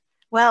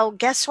 well,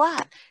 guess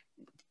what?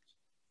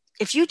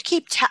 If you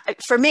keep,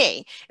 for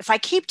me, if I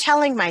keep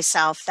telling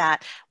myself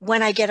that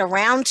when I get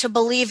around to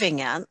believing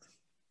it,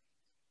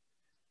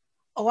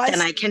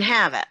 then I can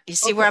have it. You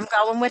see where I'm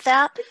going with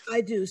that? I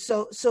do.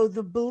 So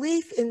the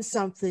belief in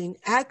something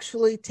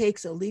actually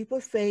takes a leap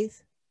of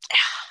faith.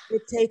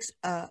 It takes,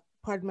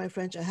 pardon my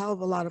French, a hell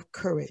of a lot of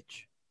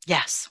courage.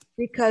 Yes.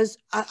 Because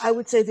I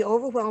would say the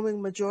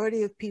overwhelming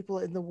majority of people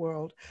in the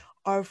world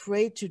are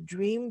afraid to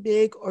dream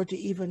big or to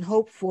even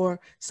hope for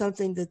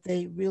something that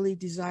they really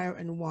desire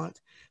and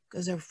want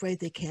because they're afraid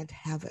they can't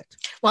have it.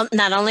 Well,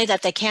 not only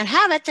that they can't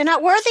have it, they're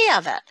not worthy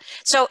of it.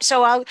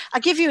 So I'll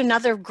give you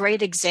another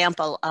great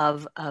example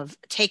of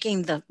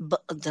taking the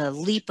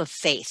leap of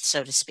faith,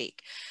 so to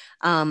speak.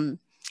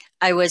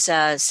 I was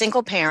a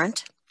single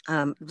parent.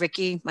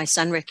 Ricky, my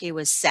son Ricky,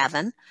 was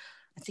 7.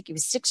 I think he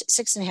was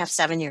 6.5,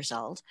 7 years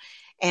old.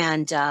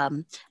 And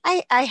I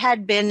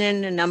had been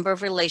in a number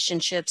of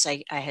relationships.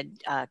 I had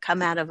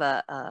come out of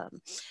a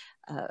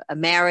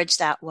marriage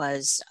that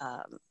was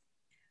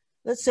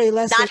let's say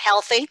not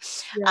healthy,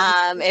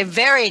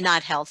 very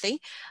not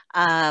healthy.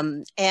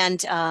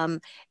 And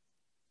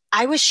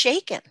I was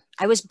shaken.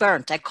 I was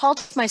burnt. I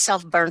called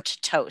myself burnt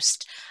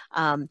toast.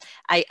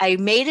 I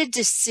made a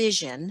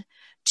decision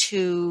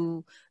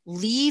to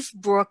leave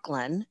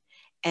Brooklyn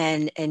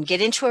and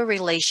get into a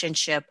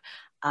relationship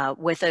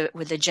with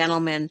a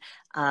gentleman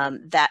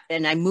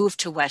and I moved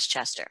to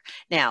Westchester.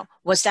 Now,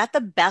 was that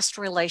the best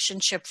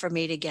relationship for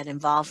me to get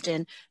involved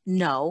in?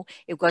 No,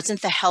 it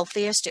wasn't the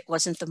healthiest. It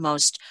wasn't the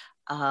most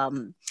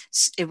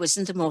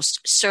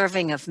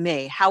serving of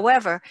me.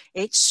 However,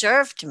 it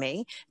served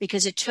me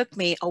because it took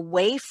me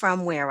away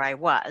from where I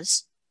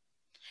was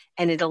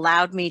and it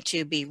allowed me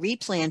to be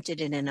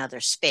replanted in another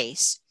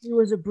space. It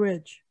was a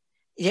bridge.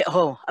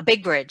 Yeah, a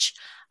big bridge.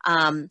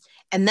 And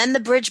then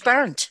the bridge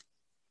burned.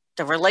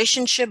 The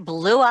relationship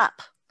blew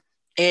up.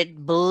 It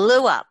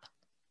blew up.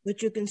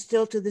 But you can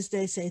still to this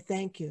day say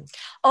thank you.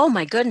 Oh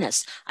my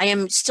goodness. I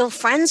am still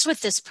friends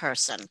with this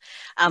person.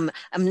 I'm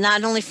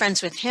not only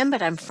friends with him,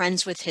 but I'm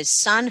friends with his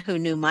son who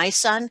knew my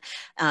son.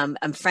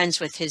 I'm friends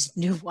with his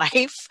new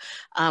wife.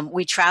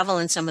 We travel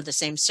in some of the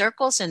same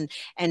circles and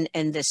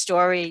the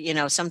story, you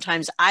know,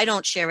 sometimes I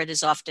don't share it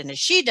as often as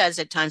she does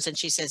at times. And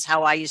she says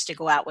how I used to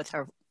go out with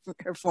her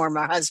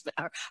former husband,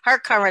 her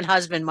current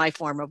husband, my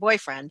former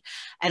boyfriend.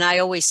 And I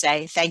always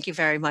say, thank you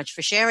very much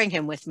for sharing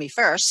him with me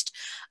first.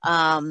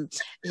 But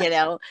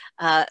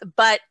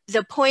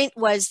the point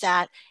was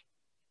that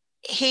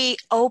he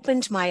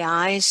opened my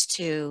eyes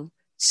to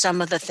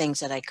some of the things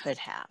that I could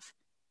have.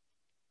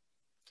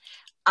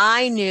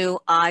 I knew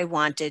I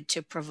wanted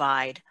to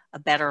provide a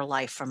better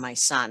life for my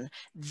son.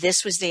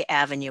 This was the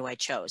avenue I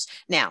chose.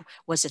 Now,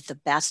 was it the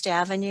best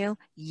avenue?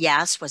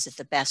 Yes. Was it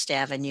the best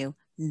avenue?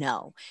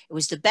 No. It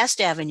was the best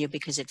avenue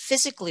because it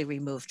physically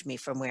removed me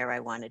from where I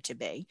wanted to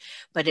be,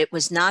 but it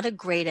was not a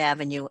great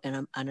avenue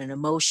on an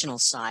emotional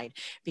side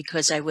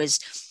because I was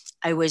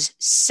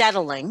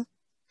settling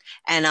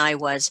and I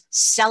was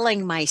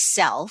selling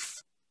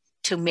myself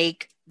to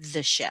make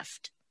the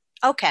shift.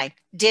 Okay,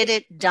 did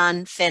it,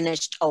 done,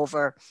 finished,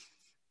 over.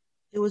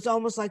 It was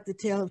almost like the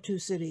tale of two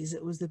cities.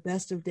 It was the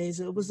best of days.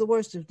 It was the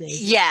worst of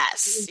days.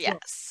 Yes,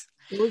 yes.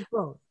 It was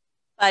both.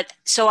 But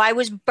so I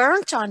was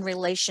burnt on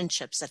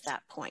relationships at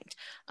that point.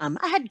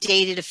 I had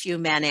dated a few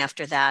men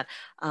after that,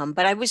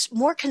 but I was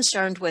more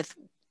concerned with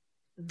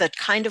the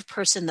kind of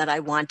person that I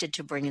wanted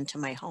to bring into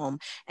my home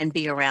and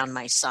be around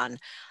my son.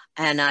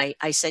 And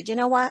I said, you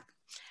know what?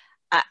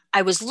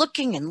 I was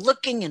looking and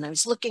looking and I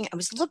was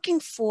looking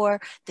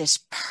for this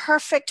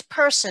perfect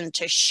person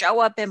to show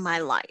up in my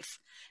life.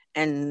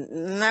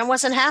 And that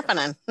wasn't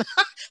happening.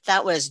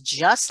 That was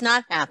just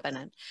not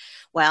happening.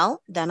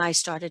 Well, then I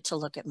started to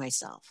look at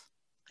myself.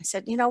 I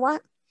said, you know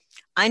what?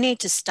 I need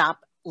to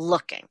stop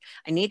looking.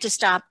 I need to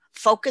stop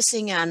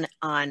focusing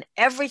on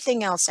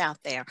everything else out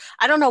there.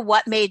 I don't know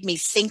what made me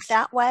think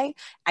that way.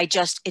 It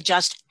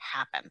just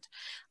happened.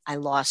 I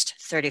lost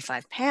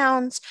 35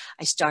 pounds.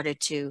 I started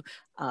to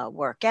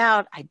work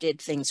out. I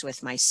did things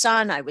with my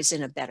son. I was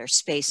in a better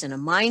space and a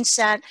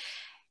mindset.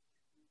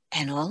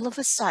 And all of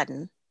a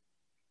sudden,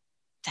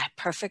 that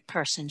perfect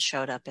person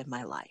showed up in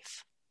my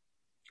life.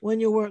 When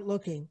you weren't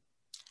looking.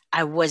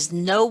 I was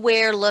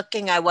nowhere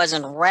looking. I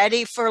wasn't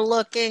ready for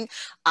looking.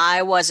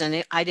 I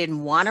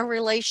didn't want a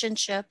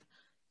relationship,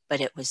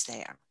 but it was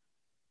there.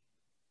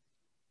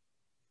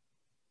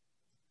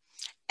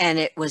 And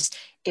it was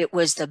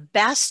the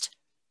best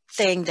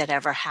thing that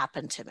ever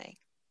happened to me,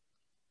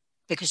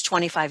 because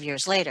 25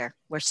 years later,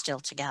 we're still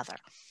together.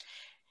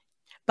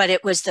 But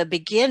it was the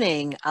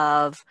beginning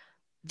of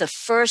the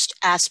first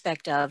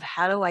aspect of,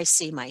 how do I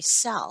see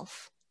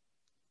myself?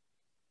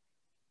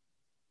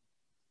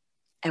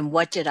 And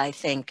what did I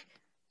think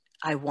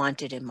I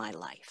wanted in my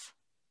life?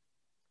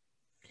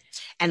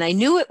 And I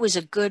knew it was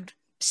a good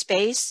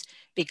space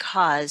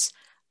because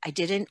I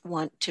didn't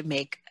want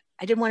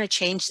to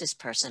change this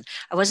person.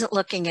 I wasn't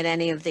looking at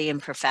any of the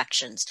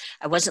imperfections.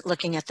 I wasn't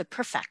looking at the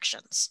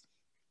perfections.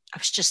 I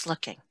was just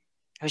looking.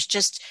 I was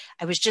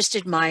just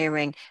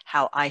admiring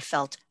how I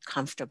felt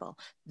comfortable.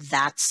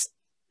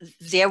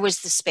 There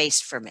was the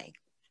space for me.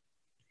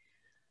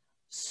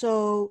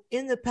 So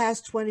in the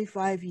past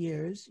 25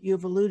 years,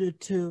 you've alluded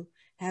to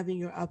having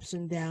your ups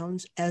and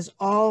downs, as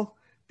all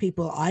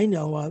people I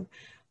know of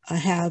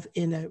have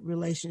in a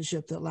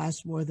relationship that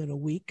lasts more than a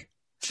week.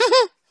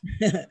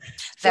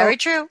 Very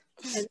true.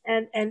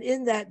 And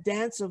in that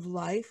dance of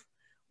life,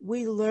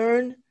 we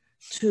learn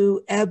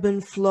to ebb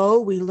and flow.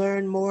 We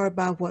learn more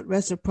about what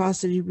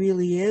reciprocity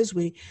really is.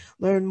 We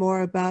learn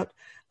more about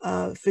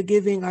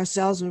forgiving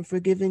ourselves and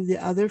forgiving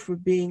the other for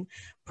being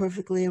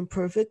perfectly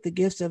imperfect, the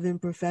gifts of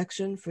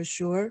imperfection, for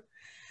sure.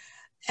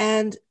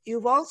 And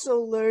you've also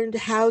learned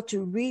how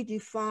to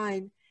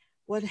redefine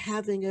what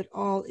having it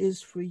all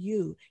is for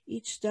you,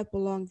 each step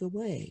along the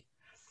way,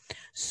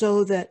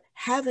 so that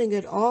having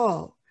it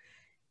all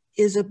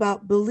is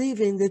about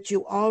believing that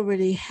you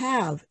already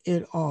have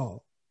it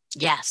all.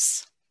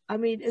 Yes. I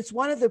mean, it's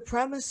one of the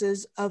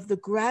premises of the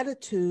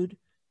gratitude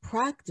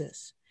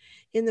practice.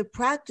 In the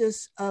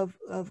practice of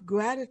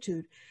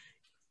gratitude,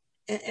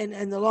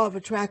 and the law of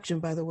attraction,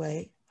 by the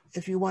way,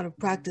 if you want to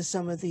practice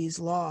some of these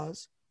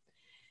laws,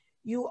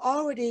 you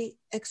already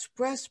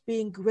express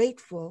being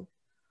grateful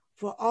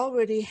for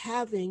already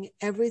having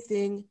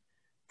everything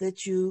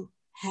that you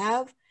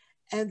have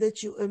and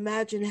that you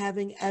imagine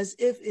having, as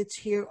if it's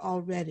here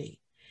already.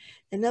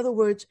 In other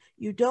words,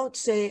 you don't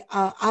say,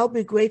 I'll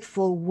be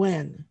grateful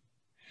when.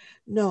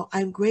 No,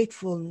 I'm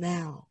grateful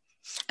now.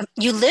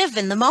 You live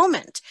in the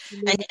moment.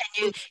 And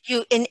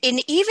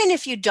even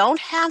if you don't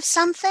have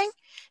something,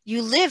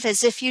 you live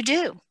as if you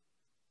do.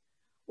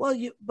 Well,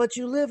 you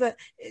live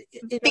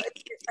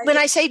when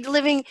I say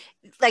living,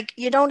 like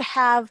you don't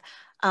have,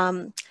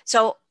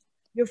 so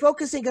you're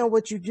focusing on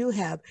what you do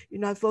have.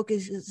 You're not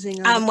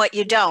focusing on what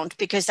you don't,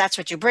 because that's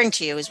what you bring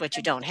to you is what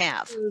you don't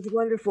have. There's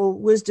wonderful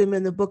wisdom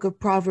in the book of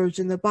Proverbs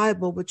in the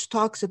Bible, which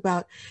talks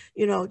about,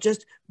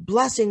 just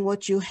blessing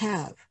what you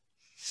have,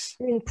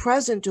 being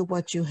present to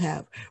what you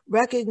have,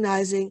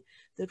 recognizing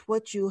that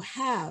what you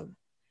have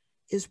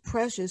is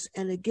precious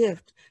and a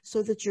gift,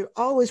 so that you're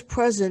always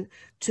present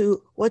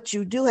to what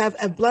you do have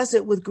and bless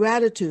it with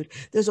gratitude.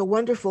 There's a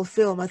wonderful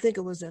film, I think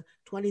it was a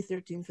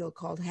 2013 film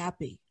called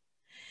Happy.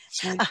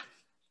 And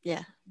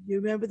yeah.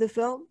 You remember the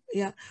film?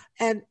 Yeah.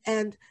 And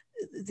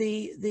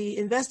the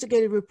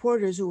investigative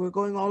reporters who were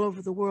going all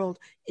over the world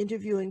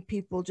interviewing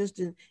people just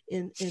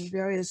in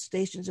various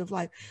stations of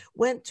life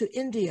went to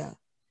India,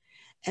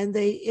 and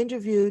they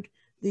interviewed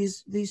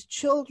these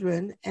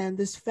children and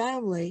this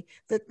family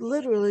that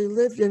literally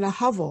lived in a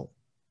hovel.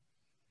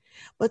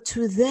 But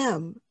to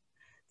them,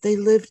 they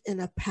lived in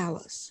a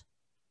palace.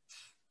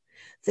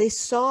 They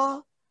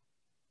saw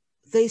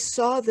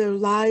their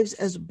lives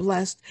as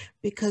blessed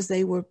because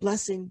they were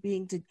blessing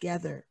being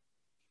together.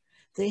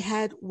 They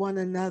had one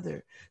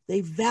another.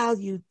 They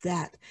valued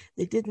that.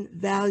 They didn't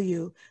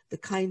value the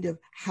kind of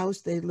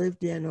house they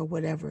lived in or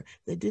whatever.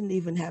 They didn't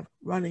even have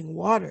running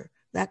water,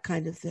 that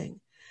kind of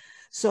thing.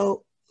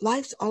 So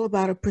life's all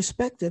about a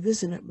perspective,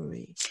 isn't it,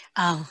 Marie?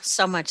 Oh,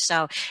 so much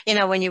so.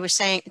 When you were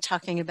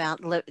talking about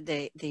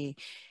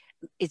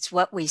it's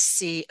what we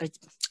see,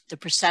 the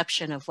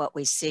perception of what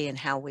we see and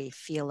how we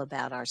feel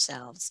about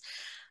ourselves.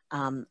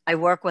 I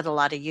work with a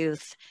lot of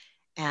youth,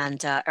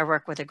 and I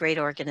work with a great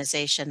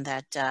organization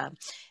that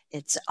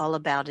it's all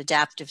about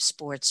adaptive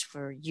sports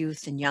for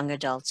youth and young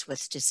adults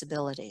with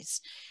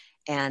disabilities.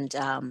 And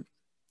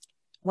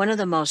one of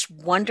the most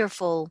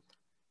wonderful,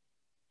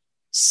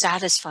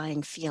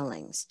 satisfying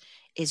feelings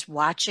is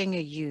watching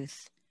a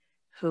youth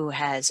who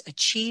has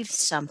achieved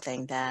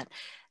something that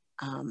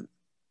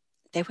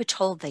they were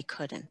told they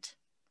couldn't,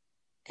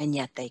 and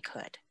yet they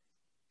could.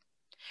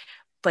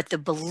 But the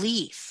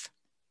belief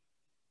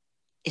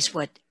is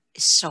what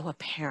is so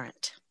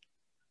apparent.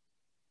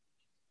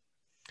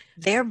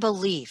 Their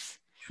belief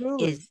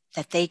Truly. is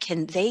that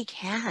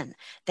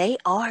they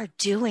are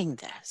doing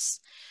this.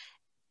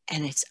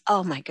 And it's,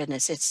 oh my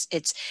goodness,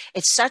 it's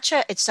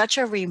such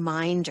a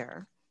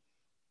reminder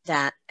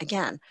that,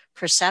 again,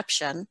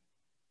 perception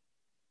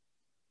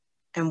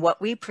and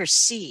what we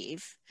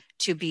perceive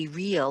to be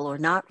real or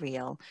not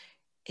real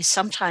is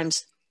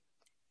sometimes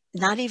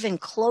not even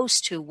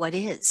close to what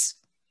is.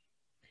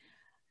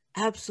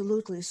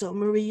 Absolutely. So,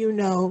 Marie, you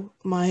know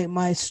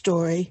my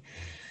story.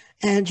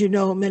 And you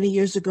know, many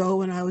years ago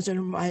when I was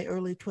in my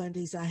early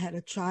 20s, I had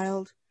a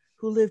child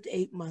who lived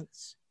 8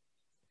 months.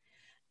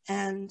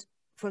 And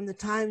from the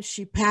time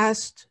she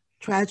passed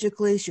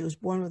tragically, she was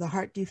born with a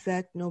heart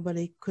defect.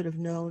 Nobody could have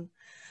known.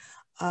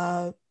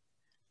 Uh,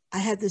 I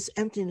had this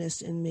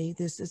emptiness in me,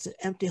 this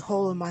empty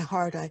hole in my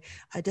heart. I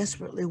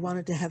desperately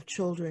wanted to have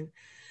children.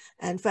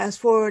 And fast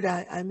forward,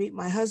 I meet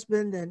my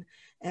husband,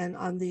 and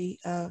on the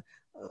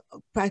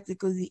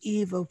practically the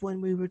eve of when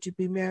we were to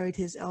be married,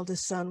 his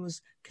eldest son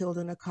was killed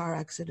in a car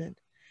accident.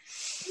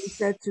 He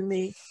said to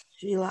me,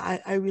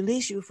 Sheila, I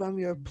release you from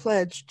your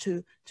pledge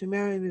to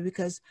marry me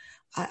because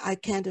I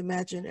can't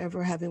imagine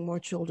ever having more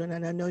children,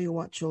 and I know you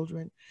want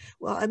children.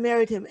 Well, I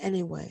married him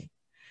anyway.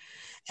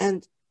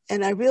 And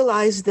I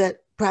realized that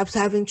perhaps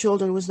having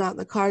children was not in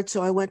the cards,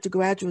 so I went to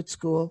graduate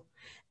school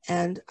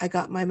and I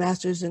got my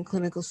master's in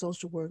clinical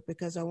social work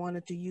because I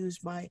wanted to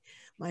use my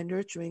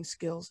nurturing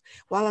skills.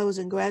 While I was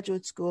in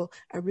graduate school,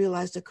 I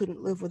realized I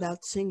couldn't live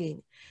without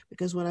singing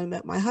because when I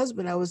met my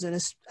husband, I was an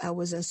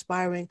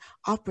aspiring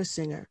opera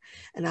singer.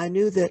 And I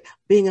knew that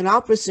being an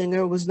opera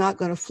singer was not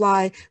going to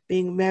fly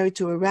being married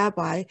to a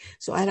rabbi.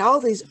 So I had all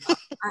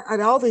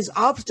these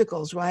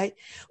obstacles, right?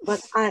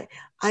 But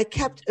I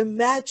kept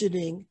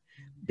imagining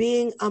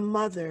being a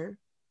mother.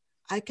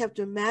 I kept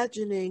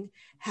imagining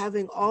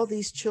having all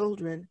these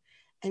children,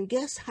 and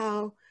guess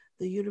how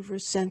the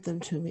universe sent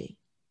them to me?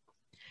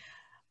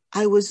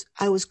 I was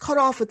cut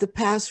off at the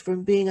pass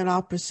from being an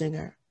opera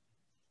singer,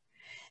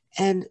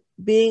 and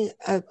being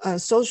a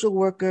social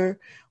worker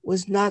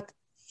was not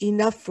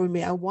enough for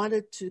me. I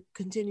wanted to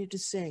continue to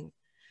sing,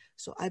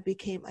 so I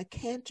became a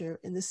cantor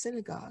in the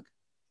synagogue.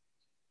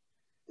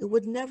 It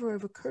would never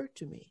have occurred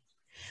to me.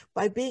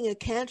 By being a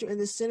cantor in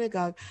the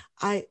synagogue,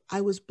 I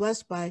was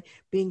blessed by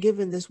being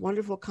given this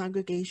wonderful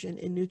congregation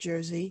in New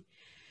Jersey,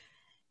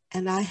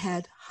 and I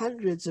had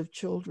hundreds of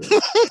children.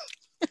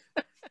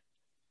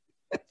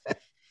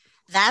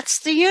 That's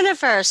the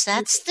universe.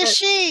 That's the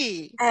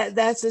she. And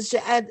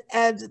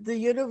the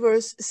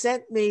universe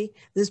sent me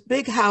this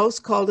big house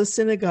called a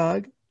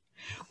synagogue,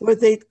 where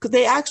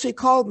they actually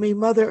called me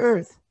Mother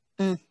Earth.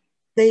 Mm.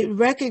 They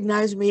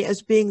recognized me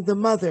as being the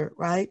mother,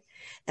 right?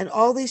 And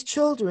all these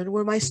children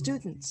were my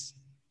students.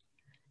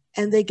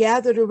 And they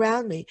gathered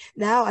around me.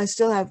 Now I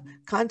still have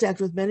contact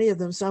with many of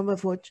them, some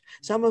of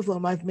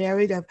whom I've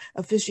married. I've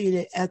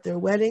officiated at their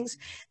weddings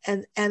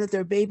and at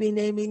their baby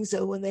namings,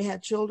 so when they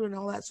had children,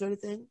 all that sort of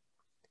thing.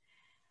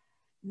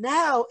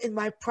 Now in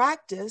my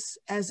practice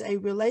as a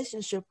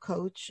relationship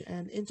coach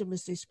and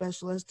intimacy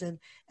specialist and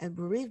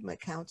bereavement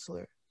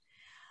counselor,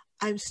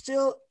 I'm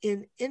still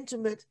in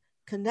intimate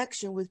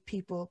connection with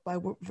people by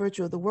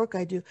virtue of the work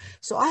I do.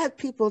 So I have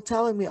people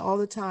telling me all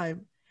the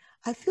time,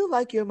 I feel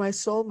like you're my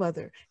soul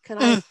mother. Can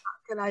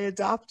I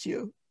adopt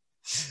you?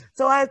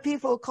 So I have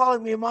people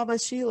calling me Mama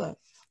Sheila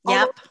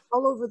all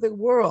over the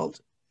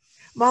world.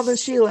 Mama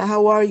Sheila,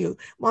 how are you?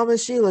 Mama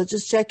Sheila,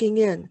 just checking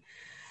in.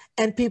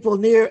 And people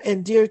near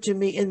and dear to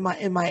me in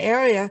my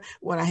area,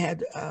 when I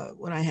had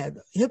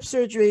hip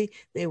surgery,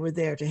 they were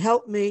there to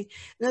help me.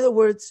 In other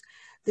words,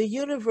 the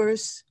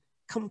universe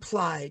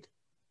complied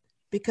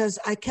because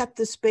I kept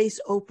the space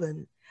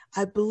open.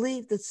 I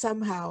believed that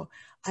somehow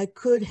I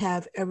could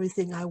have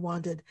everything I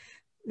wanted,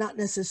 not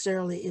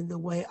necessarily in the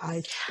way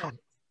I thought.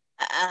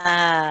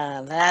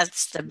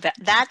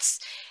 That's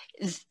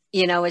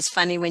you know, it's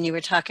funny when you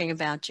were talking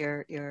about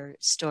your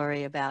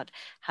story about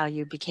how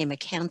you became a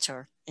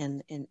cantor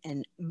and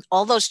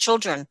all those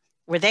children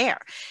were there.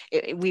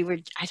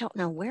 I don't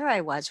know where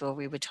I was where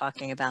we were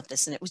talking about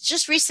this, and it was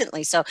just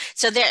recently. So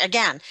there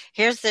again,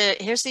 here's the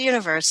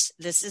universe.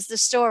 This is the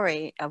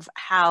story of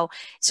how,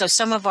 so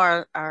some of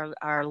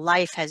our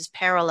life has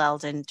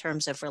paralleled in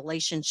terms of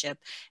relationship,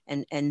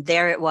 and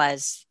there it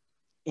was,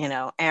 you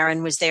know,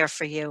 Aaron was there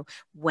for you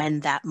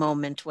when that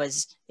moment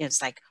was, you know,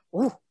 it's like,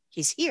 oh,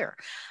 he's here.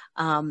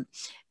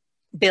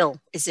 Bill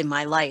is in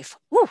my life.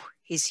 Woo,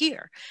 he's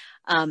here.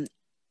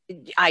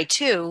 I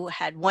too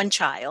had one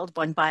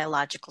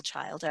biological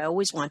child. I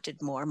always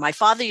wanted more. My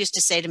father used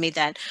to say to me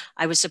that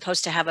I was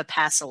supposed to have a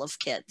passel of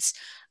kids,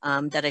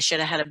 that I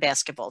should have had a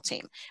basketball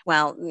team.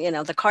 Well, you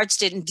know, the cards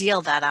didn't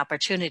deal that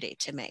opportunity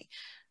to me,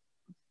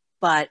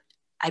 but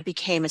I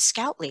became a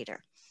scout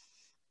leader.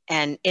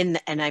 And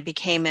I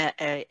became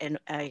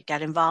I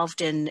got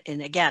involved in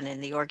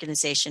the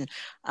organization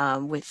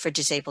for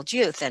disabled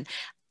youth, and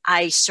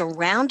I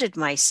surrounded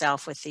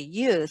myself with the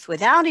youth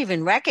without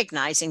even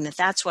recognizing that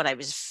that's what I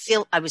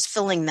was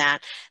filling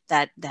that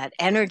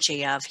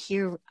energy of.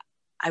 Here,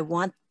 I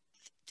want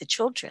the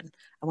children.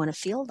 I want to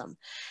feel them,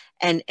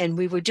 and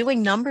we were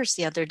doing numbers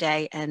the other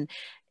day, and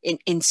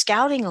In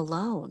scouting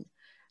alone,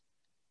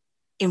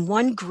 in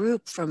one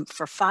group for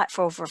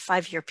over a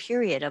 5-year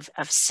period of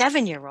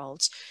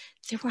 7-year-olds,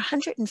 there were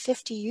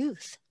 150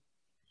 youth.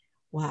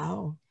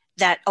 Wow.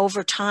 That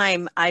over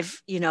time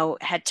I've,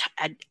 had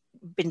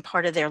been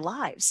part of their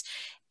lives.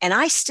 And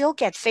I still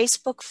get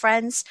Facebook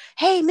friends.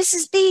 Hey,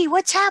 Mrs. B,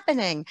 what's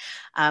happening?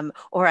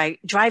 Or I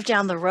drive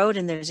down the road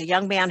and there's a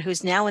young man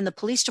who's now in the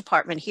police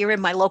department here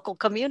in my local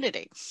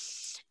community,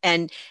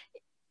 and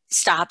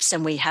stops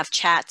and we have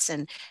chats.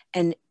 And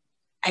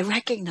I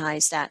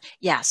recognize that,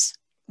 yes,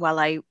 while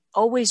I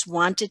always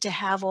wanted to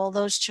have all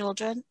those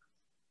children,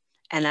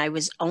 and I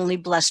was only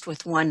blessed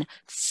with one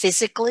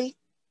physically,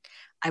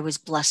 I was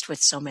blessed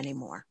with so many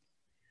more.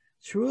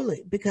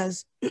 Truly,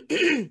 because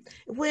if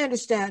we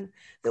understand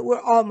that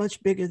we're all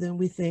much bigger than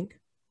we think,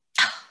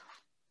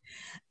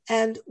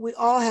 and we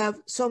all have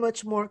so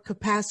much more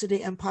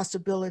capacity and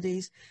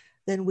possibilities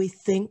than we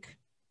think,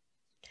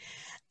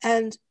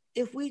 and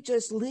if we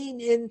just lean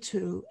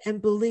into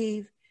and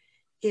believe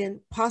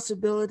in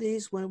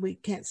possibilities when we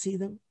can't see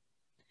them,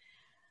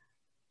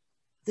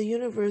 the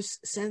universe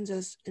sends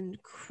us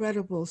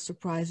incredible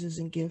surprises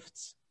and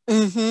gifts.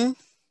 Mm-hmm.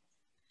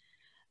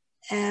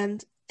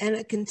 And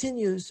it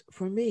continues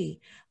for me.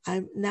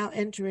 I'm now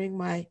entering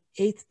my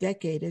 8th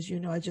decade. As you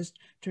know, I just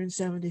turned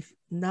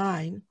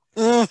 79.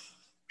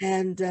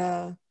 And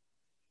I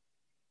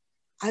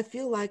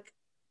feel like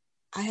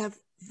I have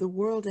the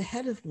world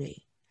ahead of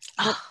me,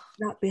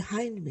 not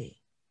behind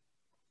me.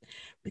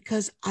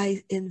 Because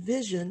I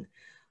envision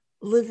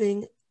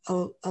living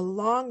a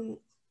long,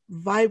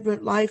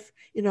 vibrant life.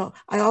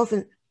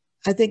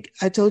 I think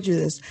I told you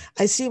this,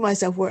 I see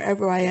myself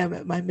wherever I am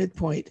at my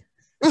midpoint.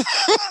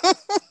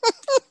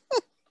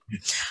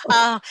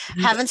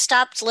 Haven't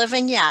stopped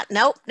living yet.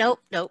 Nope.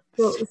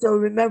 So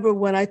remember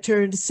when I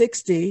turned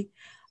 60,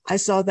 I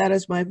saw that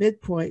as my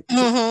midpoint.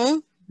 Mm-hmm.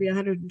 Be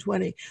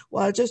 120.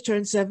 Well, I just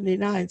turned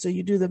 79. So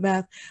you do the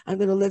math. I'm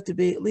going to live to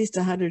be at least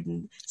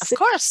 106. Of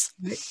course.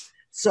 Right?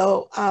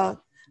 So,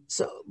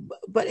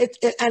 but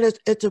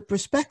it's a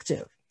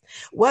perspective.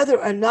 Whether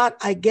or not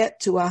I get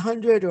to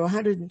 100 or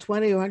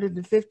 120 or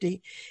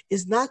 150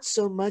 is not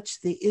so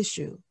much the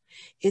issue.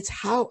 It's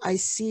how I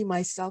see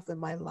myself in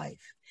my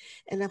life.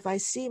 And if I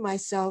see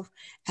myself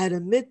at a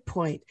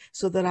midpoint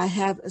so that I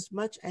have as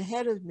much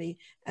ahead of me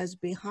as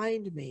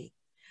behind me,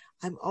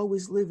 I'm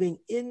always living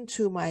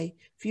into my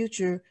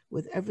future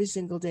with every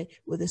single day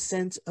with a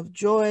sense of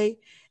joy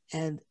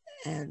and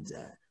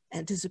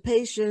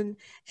anticipation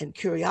and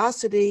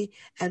curiosity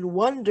and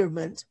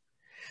wonderment,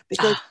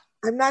 because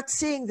I'm not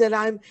seeing that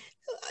I'm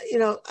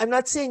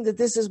not seeing that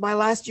this is my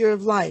last year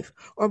of life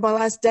or my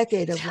last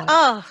decade of life.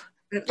 Oh,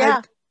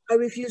 yeah. I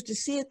refuse to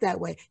see it that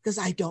way because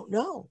I don't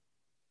know.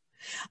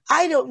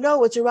 I don't know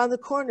what's around the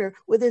corner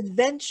with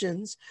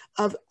inventions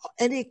of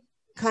any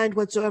kind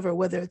whatsoever,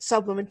 whether it's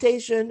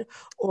supplementation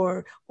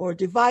or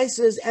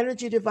devices,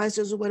 energy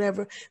devices or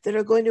whatever, that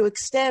are going to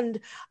extend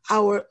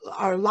our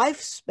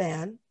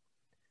lifespan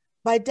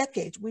by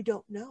decades. We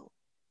don't know.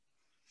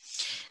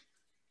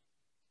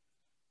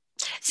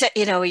 So,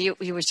 you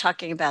were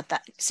talking about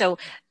that. So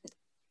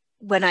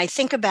when I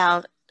think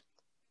about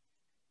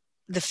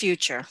the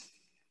future,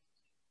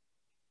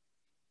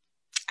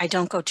 I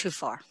don't go too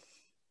far.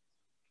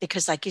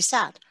 Because like you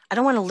said, I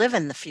don't want to live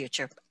in the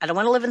future. I don't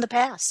want to live in the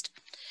past.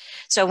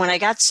 So when I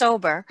got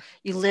sober,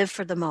 you live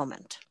for the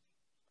moment.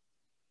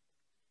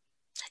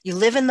 You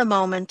live in the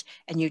moment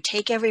and you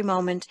take every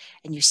moment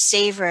and you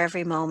savor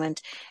every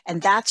moment.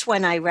 And that's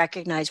when I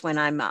recognize when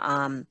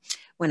I'm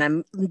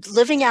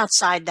living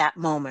outside that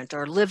moment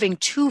or living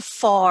too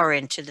far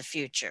into the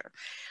future.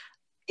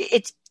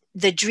 It's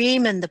the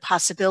dream and the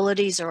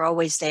possibilities are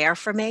always there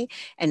for me.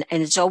 And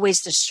it's always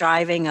the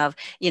striving of,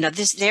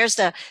 there's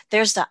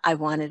the I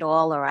want it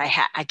all, or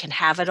I can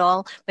have it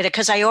all, but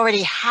because I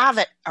already have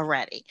it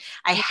already.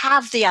 I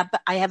have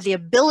the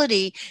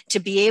ability to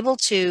be able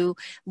to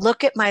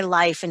look at my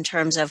life in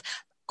terms of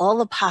all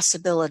the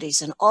possibilities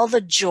and all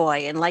the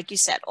joy. And like you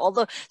said, all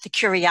the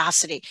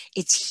curiosity,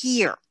 it's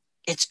here.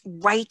 It's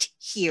right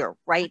here,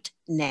 right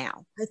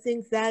now. I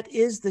think that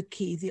is the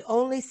key. The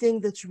only thing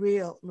that's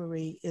real,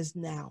 Marie, is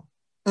now.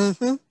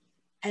 Mm-hmm.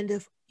 And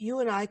if you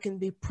and I can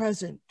be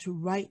present to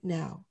right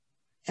now,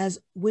 as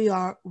we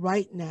are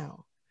right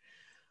now,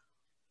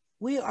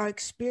 we are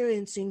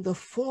experiencing the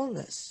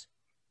fullness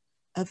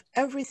of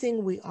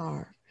everything we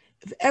are,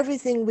 of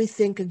everything we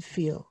think and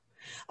feel.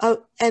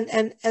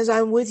 And as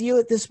I'm with you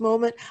at this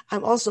moment,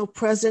 I'm also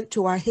present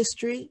to our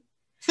history.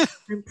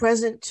 I'm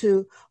present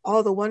to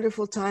all the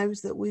wonderful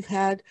times that we've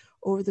had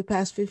over the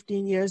past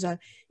 15 years. I,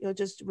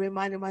 just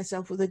reminded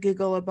myself with a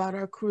giggle about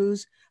our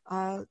cruise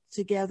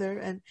together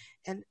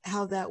and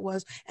how that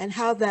was and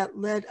how that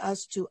led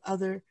us to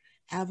other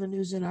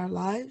avenues in our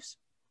lives.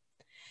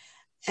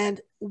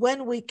 And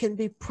when we can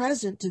be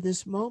present to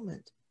this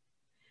moment,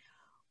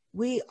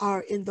 we are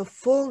in the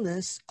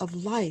fullness of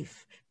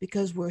life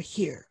because we're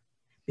here,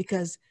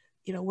 because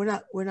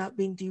we're not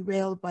being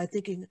derailed by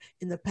thinking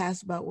in the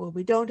past about what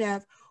we don't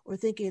have, or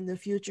thinking in the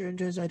future in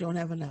terms of I don't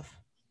have enough.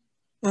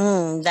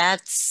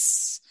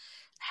 That's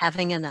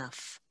having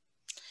enough.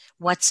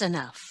 What's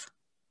enough?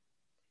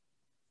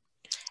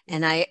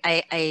 And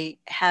I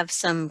have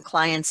some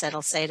clients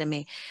that'll say to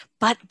me,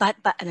 but,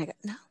 and I go,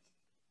 no.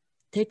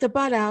 Take the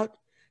but out.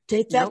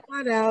 Take that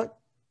but out.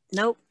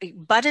 Nope.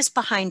 But is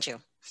behind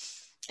you.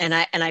 And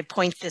I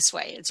point this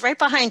way. It's right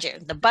behind you.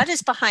 The but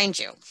is behind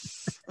you.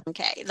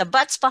 Okay. The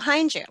but's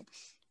behind you.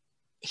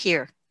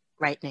 Here,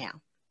 right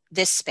now.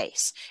 This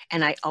space.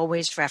 And I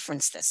always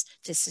reference this.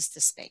 This is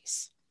the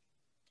space.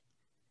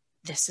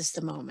 This is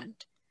the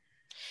moment.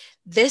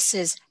 This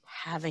is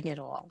having it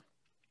all.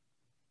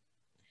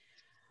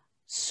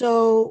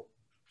 So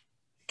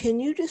can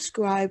you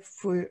describe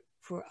for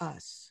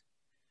us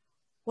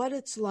what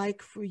it's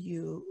like for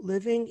you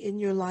living in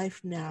your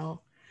life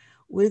now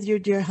with your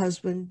dear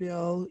husband,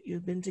 Bill?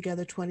 You've been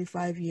together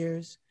 25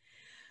 years.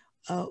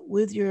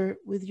 With your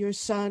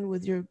son,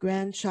 with your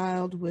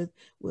grandchild, with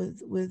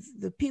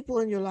the people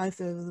in your life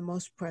that are the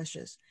most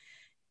precious.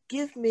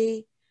 Give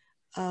me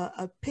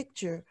a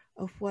picture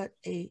of what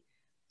a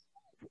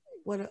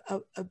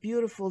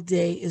beautiful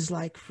day is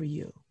like for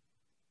you.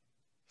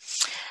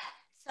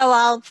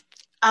 So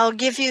I'll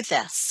give you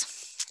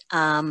this.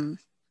 And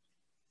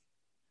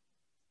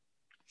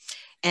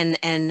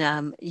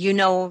you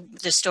know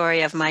the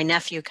story of my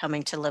nephew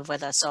coming to live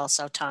with us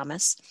also,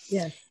 Thomas.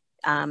 Yes.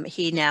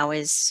 He now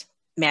is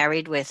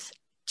married with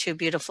 2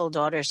 beautiful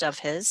daughters of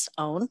his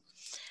own.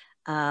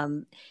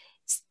 And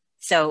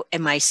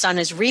my son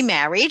is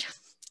remarried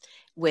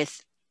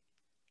with,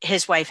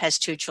 his wife has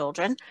 2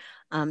 children.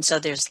 So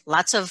there's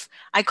lots of,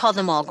 I call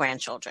them all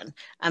grandchildren.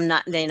 I'm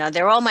not,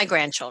 they're all my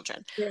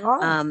grandchildren. They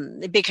are.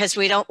 Because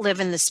we don't live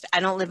in I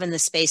don't live in the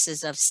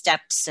spaces of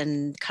steps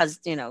and,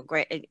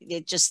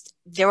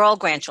 they're all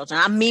grandchildren.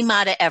 I'm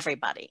Mima to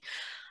everybody.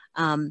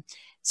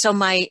 So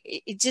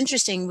it's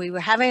interesting. We were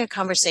having a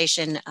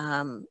conversation.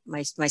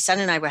 My son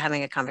and I were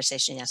having a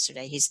conversation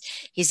yesterday.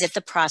 He's at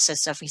the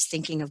process of, he's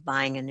thinking of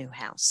buying a new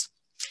house.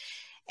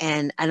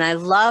 And I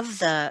love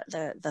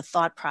the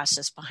thought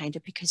process behind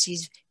it, because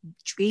he's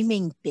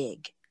dreaming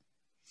big.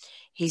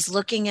 He's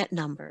looking at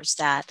numbers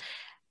that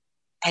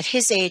at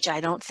his age, I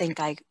don't think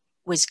I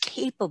was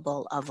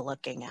capable of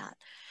looking at.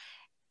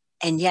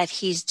 And yet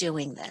he's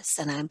doing this.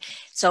 And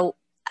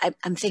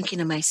I'm thinking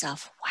to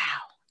myself,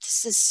 wow,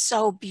 this is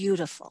so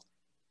beautiful.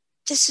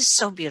 This is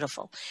so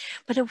beautiful.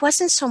 But it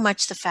wasn't so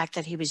much the fact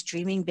that he was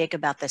dreaming big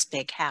about this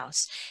big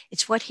house.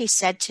 It's what he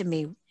said to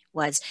me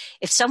was,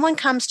 if someone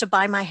comes to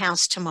buy my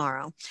house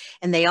tomorrow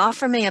and they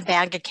offer me a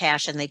bag of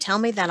cash and they tell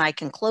me that I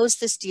can close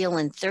this deal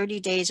in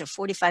 30 days or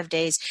 45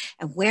 days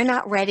and we're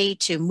not ready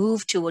to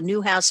move to a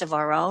new house of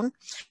our own,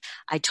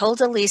 I told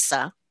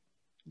Elisa,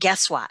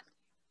 guess what?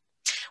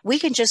 We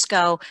can just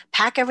go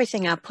pack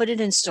everything up, put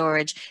it in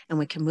storage, and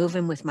we can move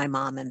in with my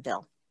mom and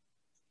Bill.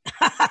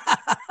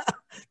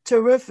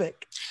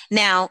 Terrific.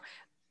 Now,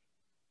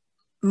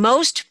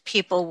 most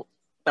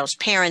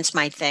parents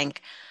might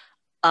think,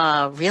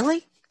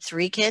 really?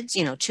 3 kids,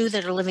 2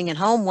 that are living at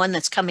home, 1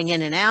 that's coming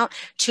in and out,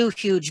 2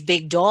 huge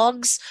big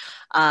dogs,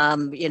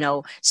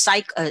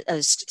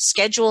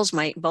 schedules.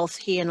 Both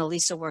he and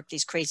Elisa work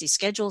these crazy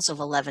schedules of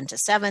 11 to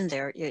 7.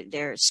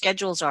 Their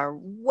schedules are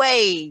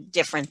way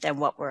different than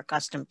what we're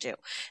accustomed to.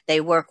 They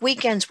work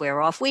weekends,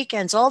 we're off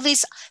weekends, all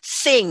these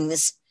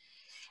things.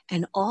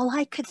 And all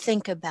I could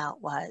think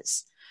about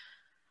was,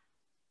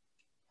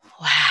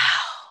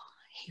 wow,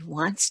 he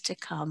wants to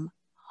come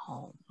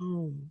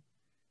home.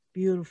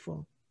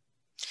 Beautiful.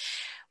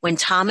 When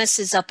Thomas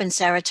is up in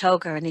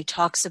Saratoga and he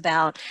talks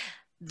about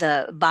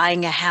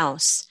buying a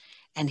house,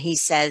 and he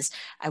says,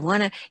 I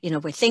want to,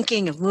 we're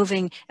thinking of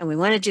moving and we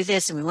want to do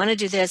this and we want to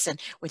do this. And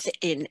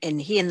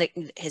he and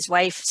his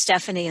wife,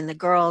 Stephanie, and the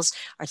girls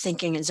are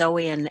thinking, and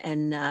Zoe, and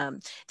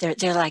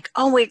they're like,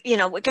 oh, we're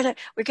going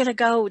to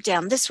go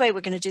down this way.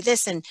 We're going to do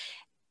this. And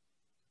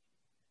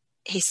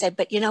he said,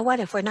 but you know what,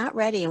 if we're not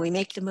ready and we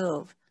make the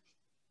move,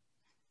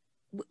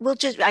 we'll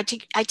just, I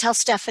tell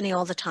Stephanie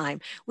all the time,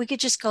 we could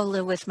just go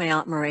live with my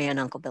Aunt Maria and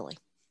Uncle Billy.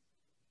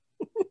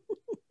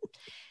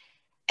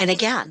 And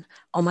again,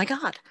 oh my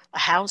God, a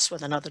house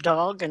with another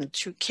dog and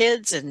 2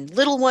 kids and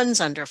little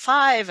ones under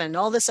 5 and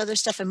all this other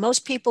stuff. And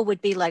most people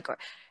would be like,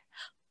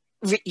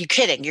 you're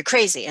kidding, you're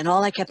crazy. And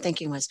all I kept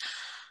thinking was,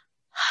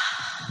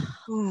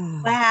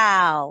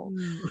 wow,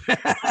 what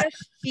a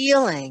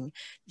feeling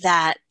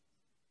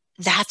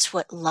that's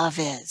what love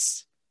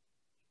is.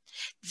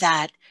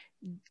 That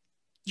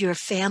your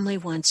family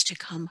wants to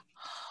come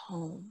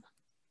home,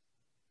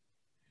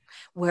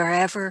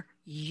 wherever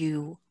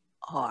you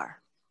are.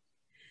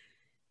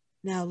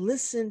 Now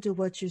listen to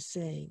what you're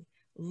saying.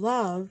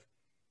 Love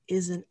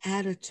is an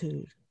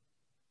attitude.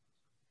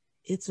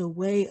 It's a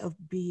way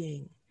of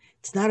being.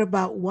 It's not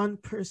about one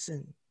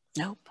person.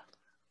 Nope.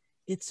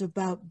 It's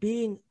about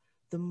being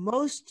the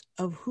most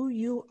of who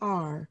you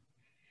are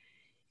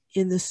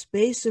in the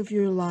space of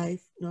your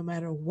life, no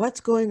matter what's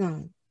going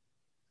on.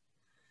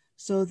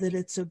 So that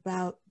it's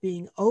about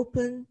being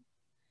open,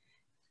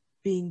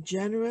 being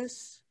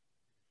generous,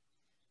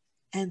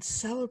 and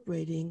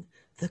celebrating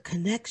the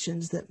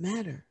connections that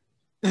matter.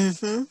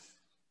 Mm-hmm.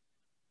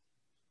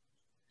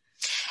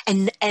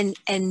 And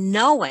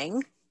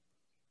knowing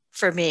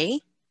for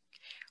me,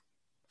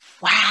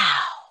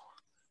 wow,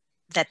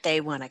 that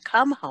they want to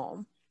come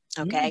home,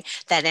 okay,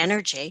 that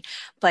energy,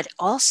 but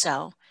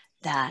also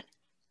that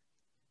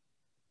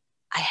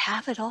I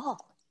have it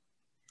all.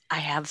 I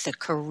have the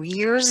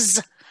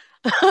careers,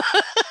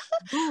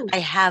 I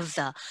have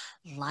the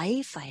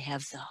life, I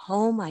have the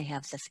home, I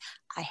have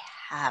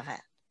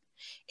it.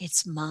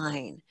 It's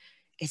mine.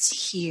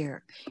 It's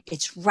here.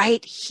 It's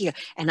right here.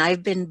 And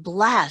I've been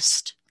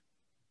blessed.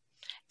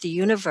 The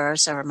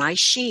universe, or my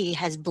she,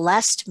 has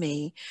blessed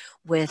me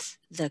with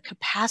the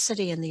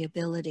capacity and the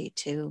ability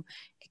to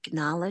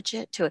acknowledge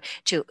it, to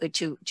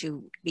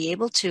be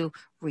able to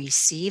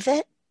receive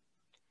it,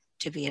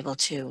 to be able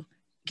to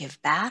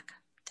give back,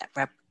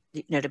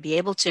 to be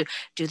able to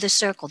do the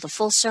circle, the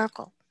full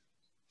circle,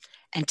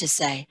 and to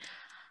say,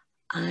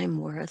 I'm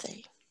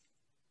worthy.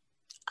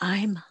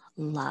 I'm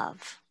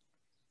love.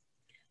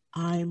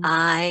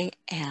 I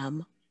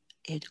am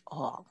it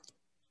all.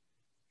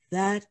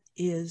 That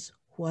is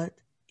what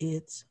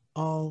it's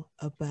all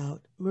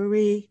about.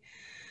 Marie,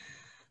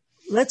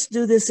 let's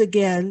do this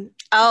again.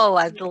 Oh,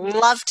 I'd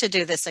love to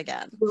do this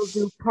again. We'll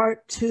do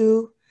part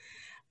 2.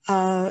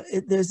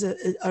 There's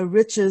a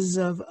riches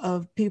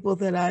of people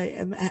that I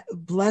am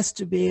blessed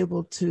to be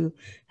able to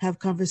have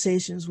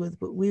conversations with,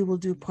 but we will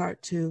do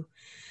part 2.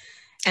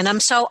 And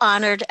I'm so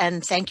honored,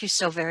 and thank you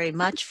so very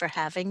much for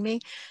having me.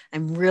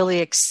 I'm really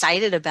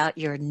excited about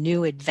your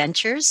new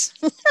adventures.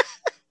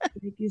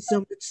 Thank you so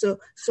much.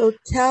 So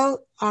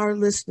tell our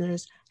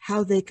listeners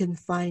how they can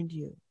find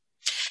you.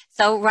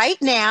 So right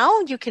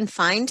now you can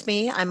find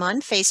me. I'm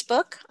on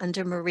Facebook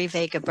under Marie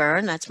Vega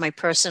Byrne. That's my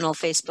personal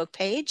Facebook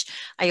page.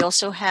 I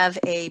also have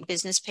a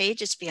business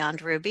page. It's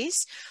Beyond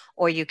Rubies.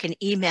 Or you can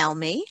email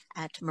me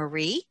at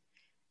Marie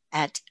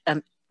at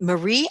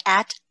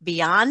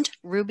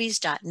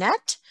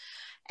beyondrubies.net.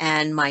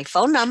 And my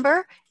phone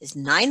number is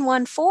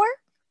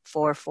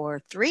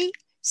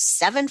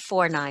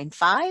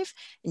 914-443-7495.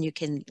 And you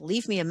can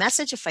leave me a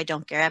message if I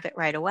don't grab it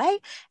right away,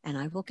 and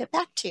I will get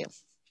back to you.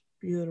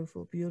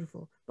 Beautiful,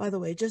 beautiful. By the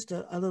way, just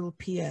a little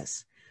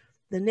PS.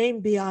 The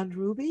name Beyond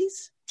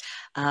Rubies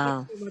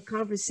came from a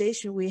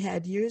conversation we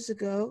had years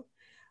ago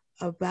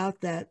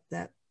about that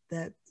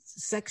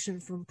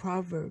section from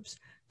Proverbs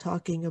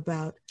talking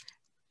about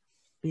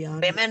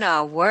beyond. Women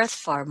are worth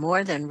far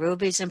more than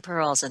rubies and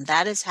pearls, and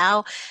that is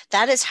how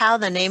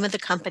the name of the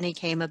company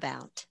came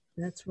about.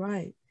 That's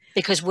right.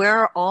 Because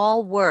we're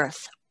all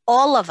worth,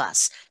 all of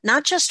us,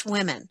 not just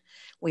women,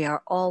 we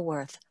are all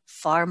worth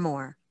far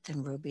more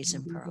than rubies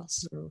and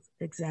pearls.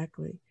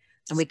 Exactly.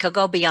 And we could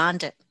go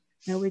beyond it.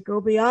 And we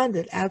go beyond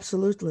it,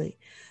 absolutely.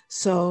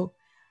 So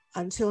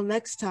until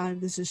next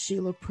time, this is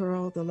Sheila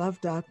Pearl, the Love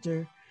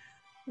Doctor,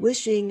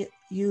 wishing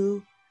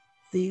you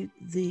the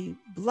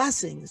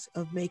blessings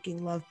of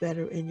making love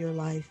better in your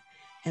life.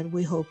 And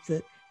we hope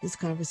that this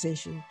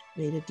conversation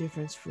made a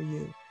difference for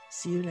you.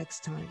 See you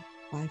next time.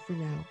 Bye for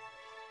now.